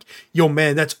is like, yo,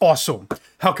 man, that's awesome.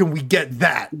 How can we get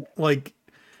that? Like,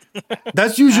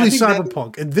 that's usually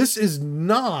Cyberpunk. And this is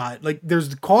not. Like, there's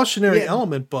the cautionary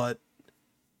element, but...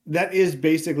 That is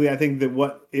basically, I think, that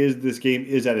what is this game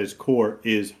is at its core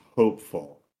is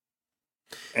hopeful.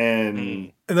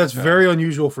 And And that's very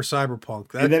unusual for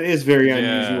Cyberpunk. and that is very Yeah.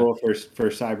 unusual for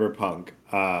Cyberpunk.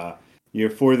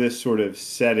 For this sort of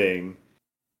setting.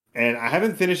 And I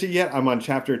haven't finished it yet. I'm on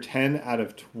chapter 10 out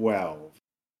of 12.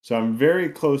 So I'm very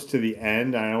close to the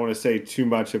end. I don't want to say too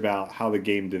much about how the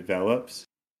game develops.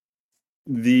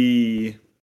 I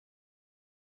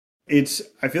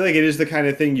feel like it is the kind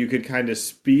of thing you could kind of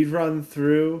speed run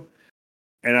through.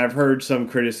 And I've heard some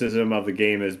criticism of the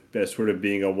game as sort of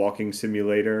being a walking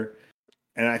simulator.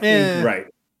 And I think, right,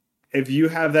 if you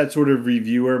have that sort of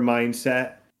reviewer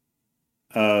mindset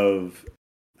of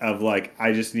like,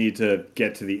 I just need to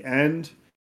get to the end,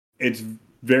 it's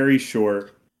very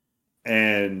short.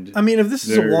 And I mean, if this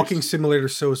is a walking simulator,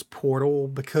 so is Portal,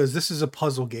 because this is a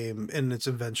puzzle game and it's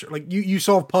adventure. Like you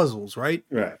solve puzzles, right?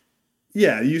 Right.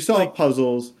 Yeah, you solve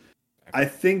puzzles. I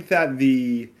think that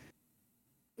the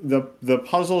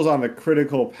puzzles on the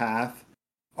critical path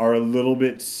are a little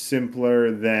bit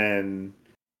simpler than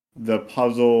the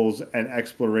puzzles and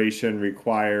exploration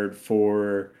required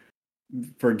for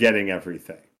getting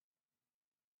everything.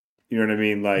 You know what I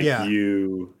mean? Like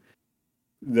to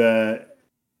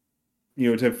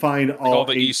find all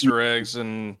the Easter eggs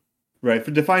and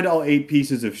to find all 8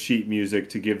 pieces of sheet music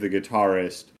to give the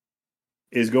guitarist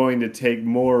is going to take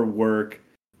more work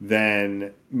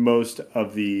than most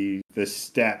of the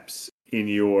steps in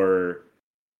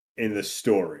the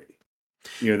story.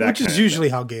 Which is usually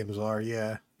how games are,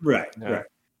 yeah. Right.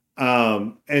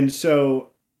 And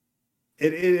so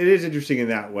it is interesting in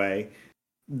that way.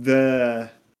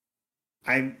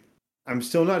 I'm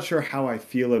still not sure how I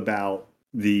feel about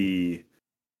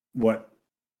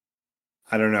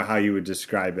I don't know how you would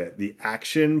describe it. The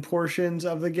action portions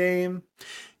of the game.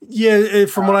 Yeah,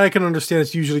 from what I can understand,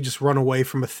 it's usually just run away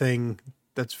from a thing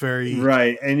that's very...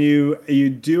 Right, and you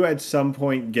do at some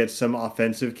point get some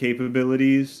offensive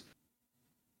capabilities.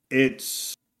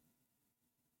 It's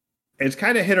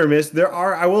kind of hit or miss.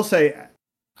 I will say,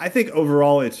 I think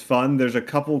overall it's fun. There's a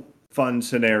couple fun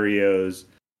scenarios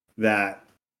that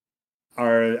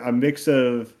are a mix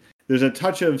of... There's a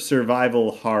touch of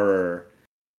survival horror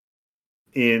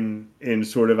in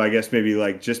sort of, I guess, maybe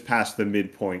like just past the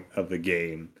midpoint of the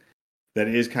game that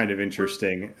is kind of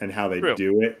interesting and how they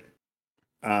do it.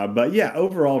 But yeah,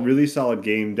 overall, really solid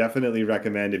game. Definitely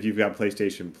recommend if you've got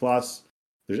PlayStation Plus.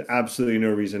 There's absolutely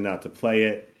no reason not to play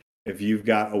it. If you've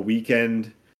got a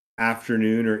weekend,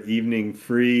 afternoon, or evening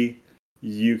free,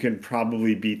 you can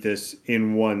probably beat this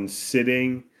in one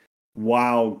sitting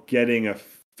while getting a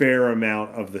fair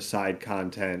amount of the side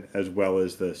content as well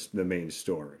as the main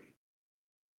story.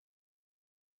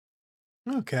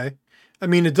 Okay. I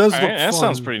mean, it does look fun. That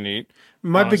sounds pretty neat.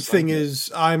 My big thing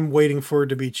is I'm waiting for it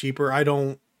to be cheaper. It's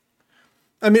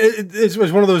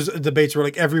one of those debates where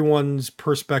like everyone's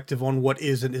perspective on what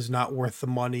is and is not worth the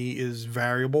money is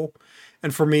variable.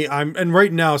 And for me, and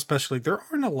right now especially, there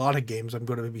aren't a lot of games I'm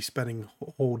going to be spending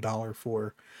a whole $1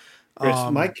 for. Chris,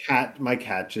 my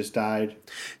cat just died.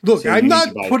 Look, so I'm not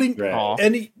putting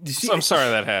any. I'm sorry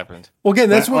that happened. Well, again,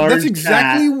 that's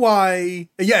exactly why.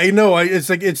 Yeah, I know. It's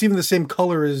like it's even the same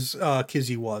color as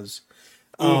Kizzy was.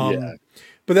 But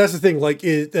that's the thing. Like,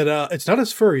 it's not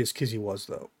as furry as Kizzy was,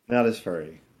 though. Not as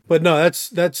furry. But no,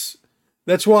 that's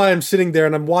why I'm sitting there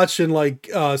and I'm watching like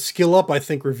Skill Up. I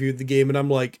think reviewed the game, and I'm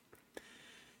like,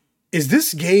 is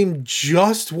this game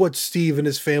just what Steve and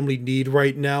his family need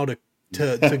right now to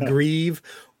grieve?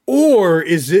 Or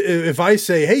is it, if I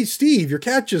say, hey Steve, your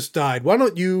cat just died, why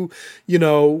don't you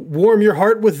warm your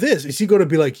heart with this, is he going to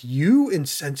be like, you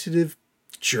insensitive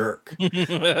jerk?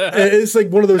 It's like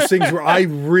one of those things where I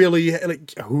really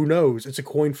like, who knows, it's a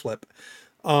coin flip.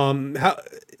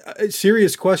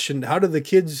 Serious question, how do the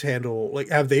kids handle, like,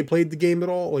 have they played the game at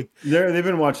all? Like they've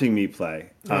been watching me play.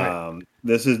 Right.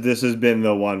 This has been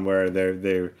the one where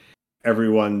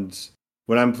everyone's,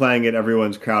 when I'm playing it,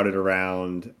 everyone's crowded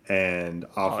around and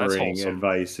offering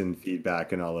advice and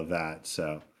feedback and all of that.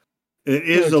 So it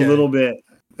is a little bit,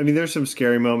 I mean, there's some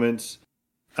scary moments,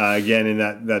 again, in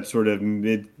that sort of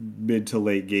mid to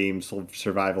late game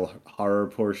survival horror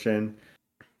portion.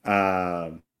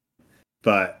 But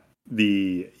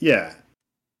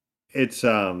it's,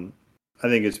 I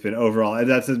think it's been overall,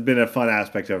 that's been a fun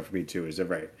aspect of it for me too, is that,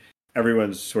 right,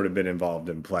 everyone's sort of been involved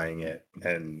in playing it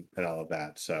and all of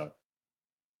that. So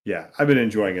yeah, I've been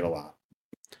enjoying it a lot.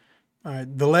 All right,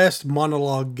 the last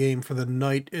monologue game for the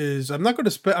night is, I'm going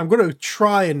to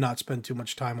try and not spend too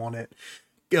much time on it.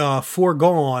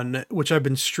 Foregone, which I've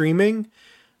been streaming.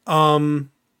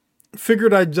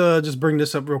 Figured I'd just bring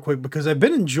this up real quick because I've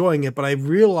been enjoying it, but I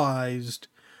realized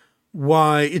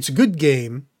why it's a good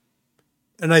game.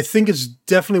 And I think it's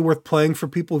definitely worth playing for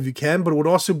people if you can, but it would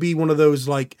also be one of those,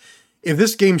 like, if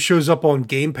this game shows up on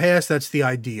Game Pass, that's the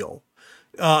ideal.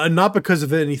 And not because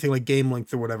of anything like game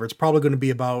length or whatever. It's probably going to be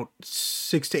about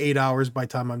 6 to 8 hours by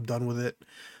the time I'm done with it.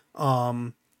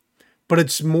 But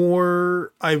it's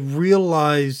more, I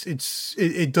realize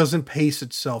it doesn't pace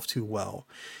itself too well.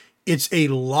 It's a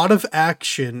lot of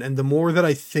action, and the more that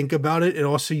I think about it, it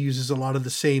also uses a lot of the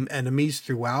same enemies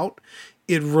throughout.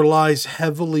 It relies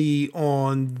heavily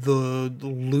on the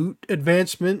loot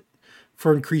advancement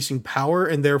for increasing power,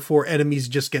 and therefore enemies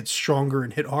just get stronger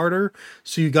and hit harder.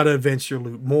 So you got to advance your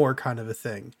loot more, kind of a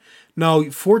thing. Now,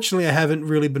 fortunately, I haven't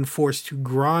really been forced to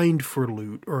grind for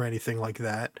loot or anything like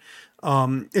that.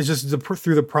 It's just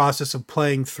through the process of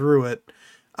playing through it,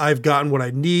 I've gotten what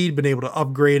I need, been able to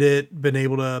upgrade it, been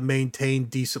able to maintain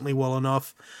decently well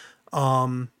enough.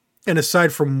 And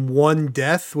aside from one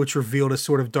death, which revealed a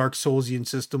sort of Dark Soulsian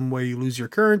system where you lose your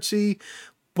currency,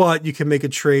 but you can make a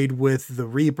trade with the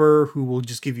Reaper, who will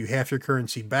just give you half your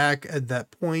currency back at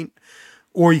that point,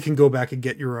 or you can go back and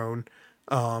get your own,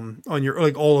 on your,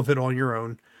 like, all of it on your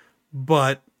own.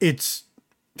 But it's,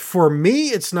 for me,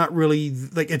 it's not really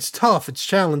like, it's tough, it's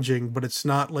challenging, but it's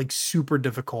not like super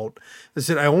difficult. As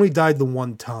I said, I only died the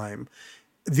one time.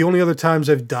 The only other times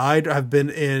I've died, I've been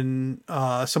in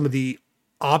some of the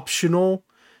optional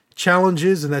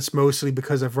challenges, and that's mostly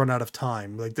because I've run out of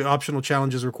time. Like, the optional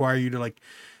challenges require you to like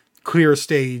clear a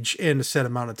stage in a set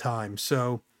amount of time.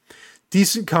 So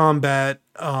decent combat,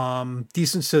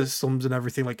 decent systems and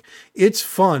everything. Like, it's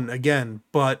fun again,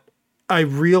 but I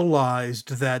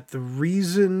realized that the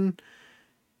reason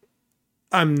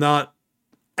I'm not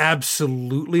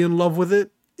absolutely in love with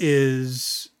it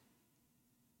is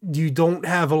you don't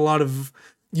have a lot of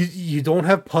you don't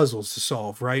have puzzles to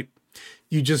solve, right?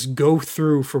 You just go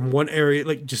through from one area,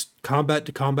 like just combat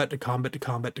to combat to combat to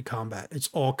combat to combat. It's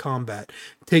all combat.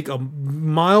 Take a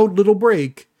mild little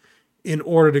break in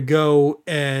order to go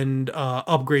and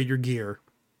upgrade your gear,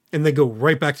 and then go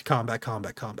right back to combat,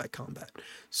 combat, combat, combat.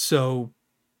 So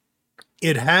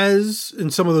it has,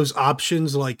 in some of those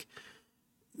options, like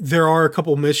there are a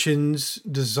couple missions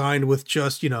designed with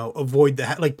just, avoid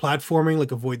the like platforming,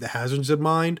 like avoid the hazards in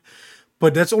mind.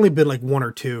 But that's only been like one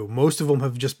or two. Most of them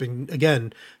have just been,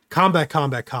 again, combat,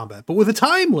 combat, combat, but with a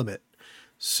time limit.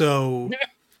 So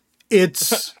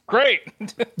it's great.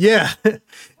 Yeah,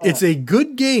 it's a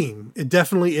good game. It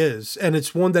definitely is. And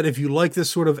it's one that if you like this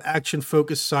sort of action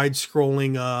focused side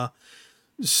scrolling,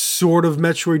 sort of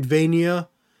Metroidvania,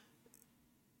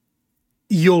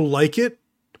 you'll like it.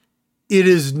 It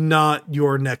is not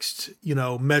your next,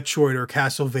 Metroid or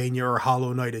Castlevania or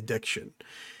Hollow Knight addiction.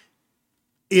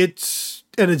 It's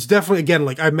definitely, again,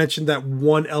 like I mentioned, that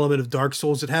one element of Dark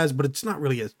Souls it has, but it's not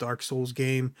really a Dark Souls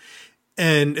game.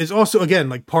 And it's also, again,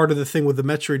 like part of the thing with the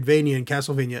Metroidvania and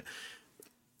Castlevania,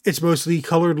 it's mostly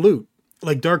colored loot,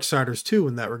 like Darksiders too,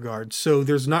 in that regard. So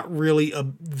there's not really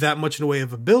that much in the way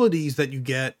of abilities that you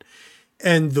get.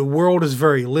 And the world is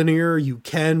very linear. You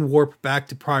can warp back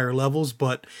to prior levels,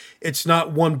 but it's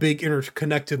not one big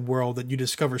interconnected world that you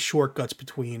discover shortcuts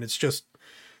between. It's just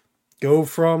go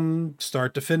from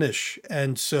start to finish.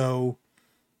 And so,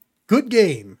 good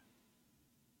game,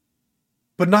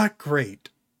 but not great.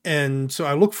 And so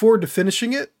I look forward to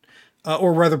finishing it,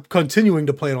 or rather continuing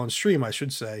to play it on stream, I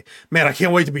should say. Man, I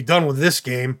can't wait to be done with this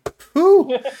game.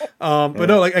 Whew. But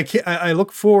no, like I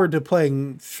look forward to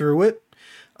playing through it.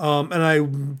 And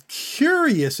I'm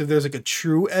curious if there's like a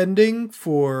true ending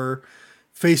for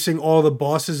facing all the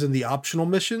bosses in the optional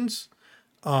missions.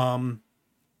 But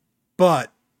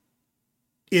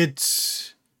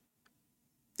it's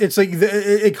like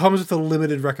it comes with a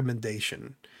limited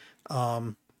recommendation.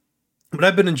 But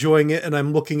I've been enjoying it, and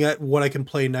I'm looking at what I can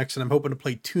play next, and I'm hoping to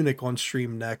play Tunic on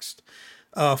stream next,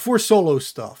 for solo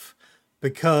stuff,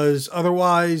 because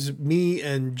otherwise me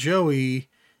and Joey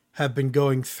have been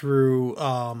going through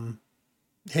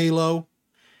Halo,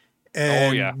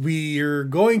 and we're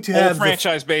going to have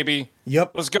franchise, baby.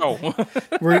 Yep, let's go.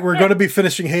 we're going to be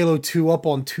finishing Halo 2 up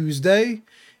on Tuesday,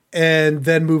 and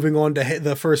then moving on to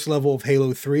the first level of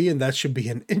Halo 3, and that should be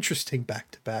an interesting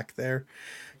back-to-back there.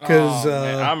 Because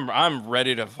I'm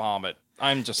ready to vomit.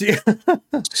 I'm just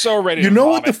so ready. You know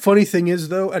what the funny thing is,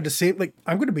 though? At the same, like,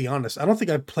 I'm going to be honest. I don't think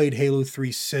I've played Halo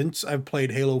 3 since I've played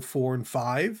Halo 4 and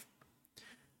 5.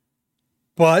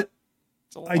 But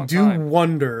I do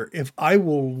wonder if I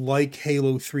will like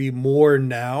Halo 3 more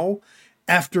now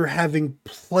after having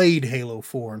played Halo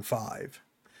 4 and 5.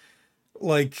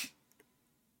 Like,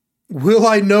 will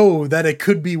I know that it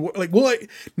could be like?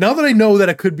 Now that I know that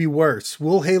it could be worse,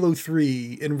 will Halo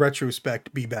 3 in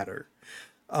retrospect be better?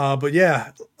 But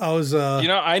yeah, I was.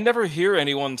 I never hear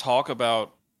anyone talk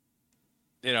about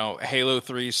Halo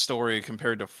 3 story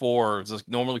compared to 4. It's like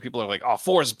normally people are like, "Oh,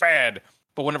 4 is bad,"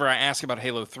 but whenever I ask about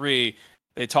Halo 3,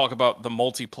 they talk about the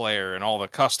multiplayer and all the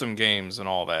custom games and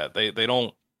all that. They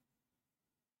don't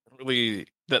really.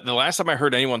 The last time I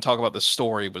heard anyone talk about the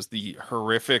story was the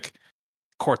horrific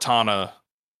Cortana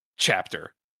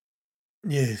chapter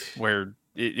Yeah. where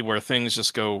things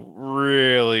just go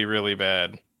really, really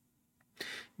bad.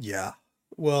 Yeah.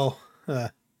 Well,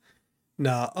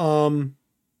 nah.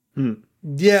 Hmm.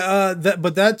 Yeah,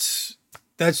 but that's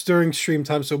during stream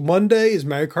time. So Monday is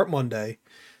Mario Kart Monday.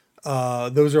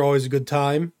 Those are always a good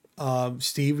time.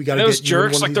 Steve, we got to Those get you in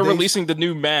jerks, one like of they're these days. releasing the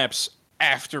new maps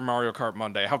after Mario Kart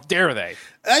Monday. How dare they?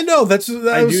 I know that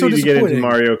I was do so need to get into disappointing.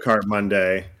 Mario Kart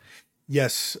Monday.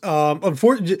 Yes.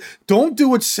 Unfortunately, don't do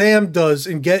what Sam does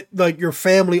and get like your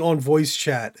family on voice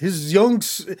chat. His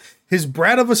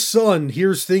brat of a son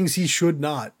hears things he should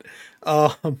not.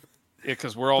 Yeah,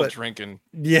 because we're all But- drinking.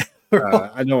 Yeah.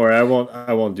 I don't worry.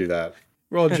 I won't do that.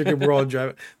 We're all drinking, we're all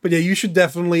driving. But yeah, you should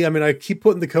definitely, I mean, I keep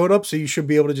putting the code up, so you should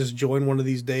be able to just join one of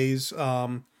these days.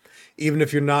 Even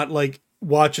if you're not like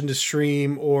watching the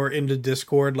stream or into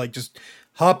Discord, like just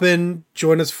hop in,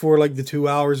 join us for like the 2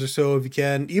 hours or so if you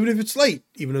can, even if it's late.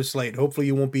 Hopefully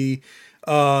you won't be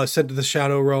sent to the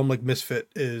Shadow Realm like Misfit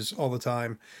is all the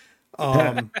time.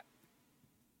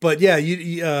 But yeah,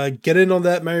 you get in on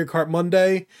that Mario Kart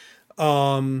Monday.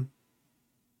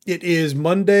 It is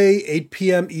Monday, 8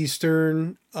 p.m.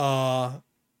 Eastern,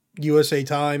 USA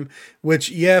time, which,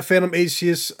 yeah, Phantom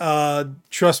Atheist,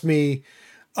 trust me,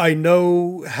 I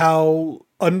know how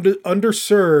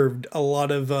underserved a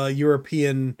lot of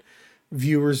European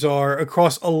viewers are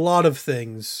across a lot of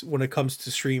things when it comes to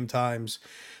stream times.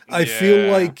 I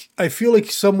feel like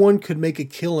someone could make a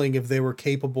killing if they were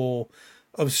capable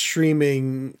of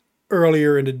streaming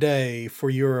earlier in the day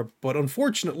for Europe, but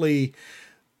unfortunately,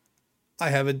 I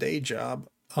have a day job.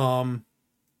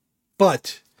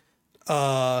 But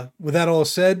with that all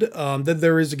said, then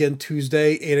there is again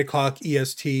Tuesday, 8 o'clock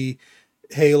EST,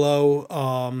 Halo.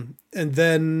 And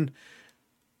then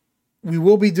we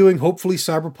will be doing hopefully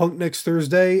Cyberpunk next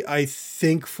Thursday. I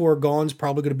think Foregone's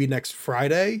probably going to be next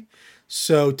Friday.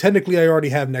 So technically I already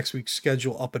have next week's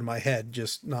schedule up in my head,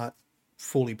 just not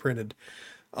fully printed.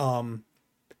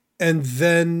 And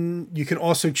then you can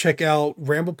also check out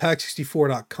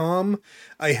ramblepack64.com.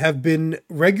 I have been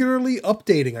regularly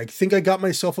updating. I think I got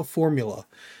myself a formula.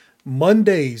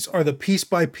 Mondays are the piece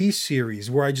by piece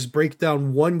series where I just break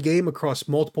down one game across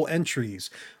multiple entries.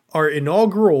 Our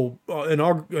inaugural,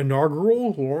 our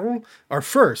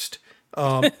first.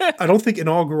 I don't think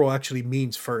inaugural actually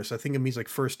means first. I think it means like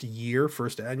first year,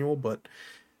 first annual. But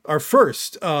our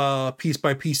first piece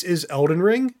by piece is Elden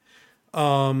Ring.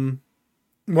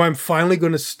 Where I'm finally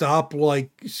going to stop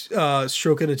like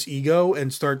stroking its ego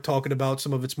and start talking about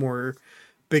some of its more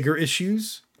bigger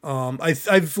issues.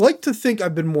 I've like to think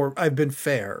I've been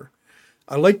fair.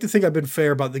 I like to think I've been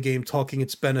fair about the game, talking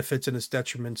its benefits and its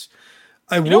detriments.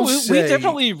 I will say we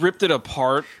definitely ripped it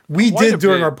apart. We quite did a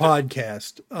during bit, our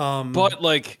podcast. but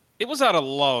like it was out of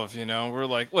love, We're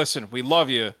like, listen, we love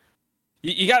you.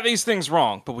 You got these things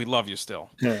wrong, but we love you still.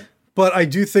 Yeah. But I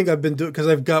do think I've been doing, because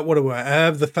I've got, I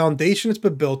have the foundation it's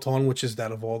been built on, which is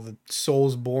that of all the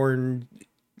Soulsborne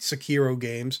Sekiro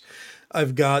games.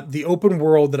 I've got the open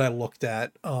world that I looked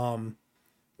at. And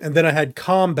then I had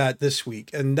combat this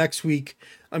week. And next week,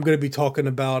 I'm going to be talking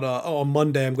about, on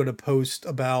Monday, I'm going to post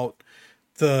about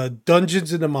the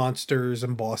dungeons and the monsters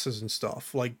and bosses and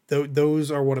stuff. Like,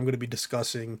 those are what I'm going to be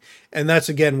discussing. And that's,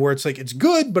 again, where it's like, it's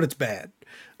good, but it's bad.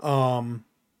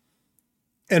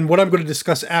 And what I'm going to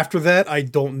discuss after that, I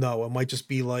don't know. It might just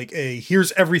be like,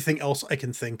 here's everything else I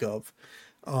can think of.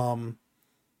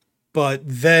 But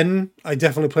then I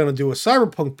definitely plan to do a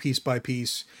Cyberpunk piece by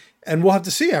piece, and we'll have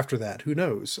to see after that. Who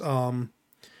knows?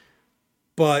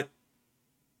 But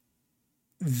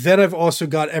then I've also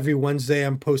got every Wednesday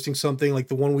I'm posting something. Like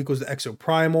the one week was the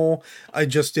Exoprimal. I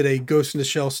just did a Ghost in the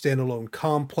Shell standalone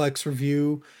complex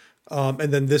review. And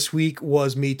then this week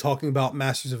was me talking about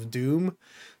Masters of Doom.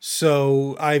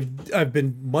 So I've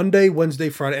been Monday, Wednesday,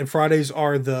 Friday, and Fridays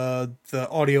are the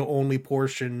audio only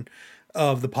portion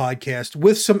of the podcast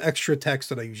with some extra text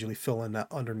that I usually fill in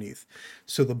underneath.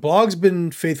 So the blog's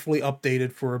been faithfully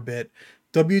updated for a bit.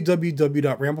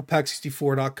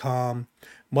 www.ramblepack64.com.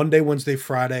 Monday, Wednesday,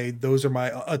 Friday. Those are my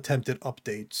attempted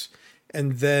updates.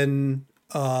 And then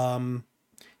you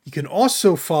can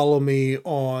also follow me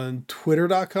on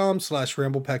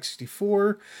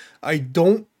twitter.com/ramblepack64. I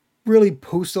don't really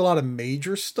post a lot of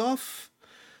major stuff.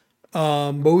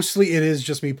 Mostly it is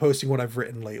just me posting what I've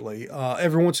written lately.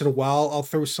 Every once in a while I'll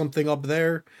throw something up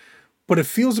there, but it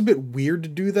feels a bit weird to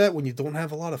do that when you don't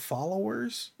have a lot of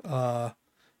followers.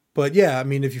 But yeah, I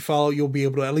mean, if you follow, you'll be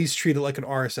able to at least treat it like an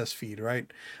RSS feed,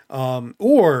 right?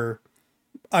 Or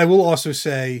I will also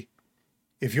say,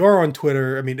 if you are on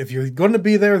Twitter, I mean, if you're going to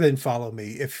be there, then follow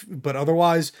me. But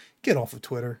otherwise, get off of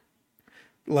Twitter.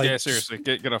 Like, yeah, seriously,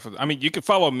 get off of. I mean, you can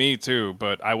follow me too,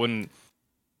 but I wouldn't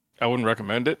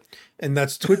recommend it. And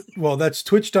that's that's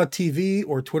twitch.tv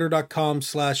or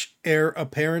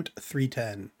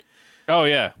twitter.com/heirapparent310. Oh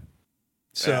yeah.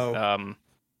 So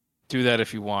do that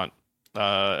if you want.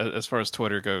 As far as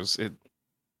Twitter goes, it's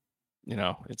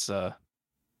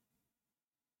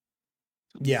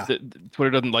yeah. Twitter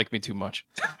doesn't like me too much.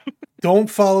 Don't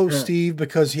follow Steve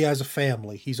because he has a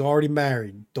family. He's already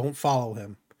married. Don't follow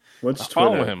him. What's Twitter?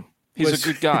 Follow him. He's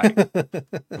a good guy.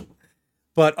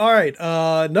 But all right,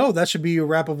 no, that should be a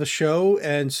wrap of the show.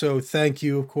 And so thank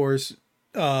you, of course,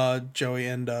 Joey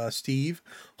and Steve.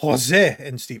 Jose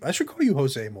and Steve. I should call you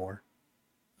Jose more.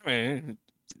 I mean,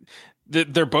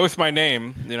 they're both my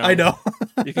name. You know. I know.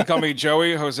 You can call me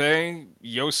Joey, Jose,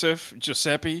 Joseph,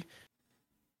 Giuseppe.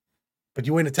 But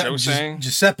you ain't Italian.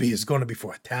 Giuseppe is going to be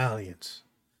for Italians.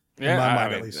 Yeah, in my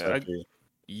mind, at least.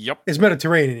 Yep. It's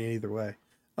Mediterranean either way.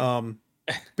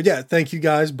 But yeah, thank you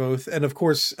guys both. And of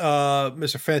course,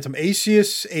 Mr. Phantom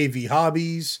Asius, AV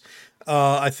Hobbies.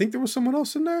 I think there was someone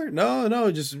else in there.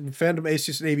 No, just Phantom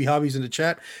Asius and AV Hobbies in the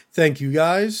chat. Thank you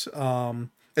guys.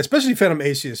 Especially Phantom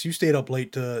Asius. You stayed up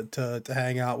late to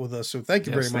hang out with us. So thank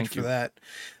you very much for that.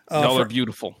 Y'all are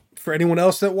beautiful. For anyone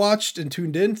else that watched and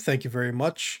tuned in, thank you very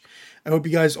much. I hope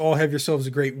you guys all have yourselves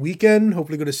a great weekend.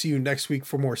 Hopefully going to see you next week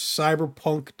for more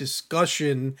Cyberpunk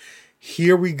discussion.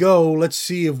 Here we go. Let's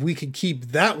see if we can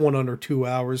keep that one under 2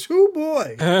 hours. Hoo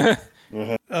boy.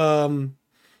 Yeah,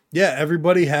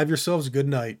 everybody have yourselves a good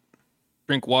night.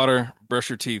 Drink water,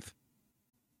 brush your teeth,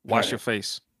 wash your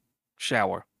face,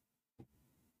 shower.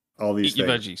 All these Eat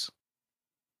things. your veggies.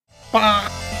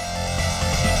 Bye.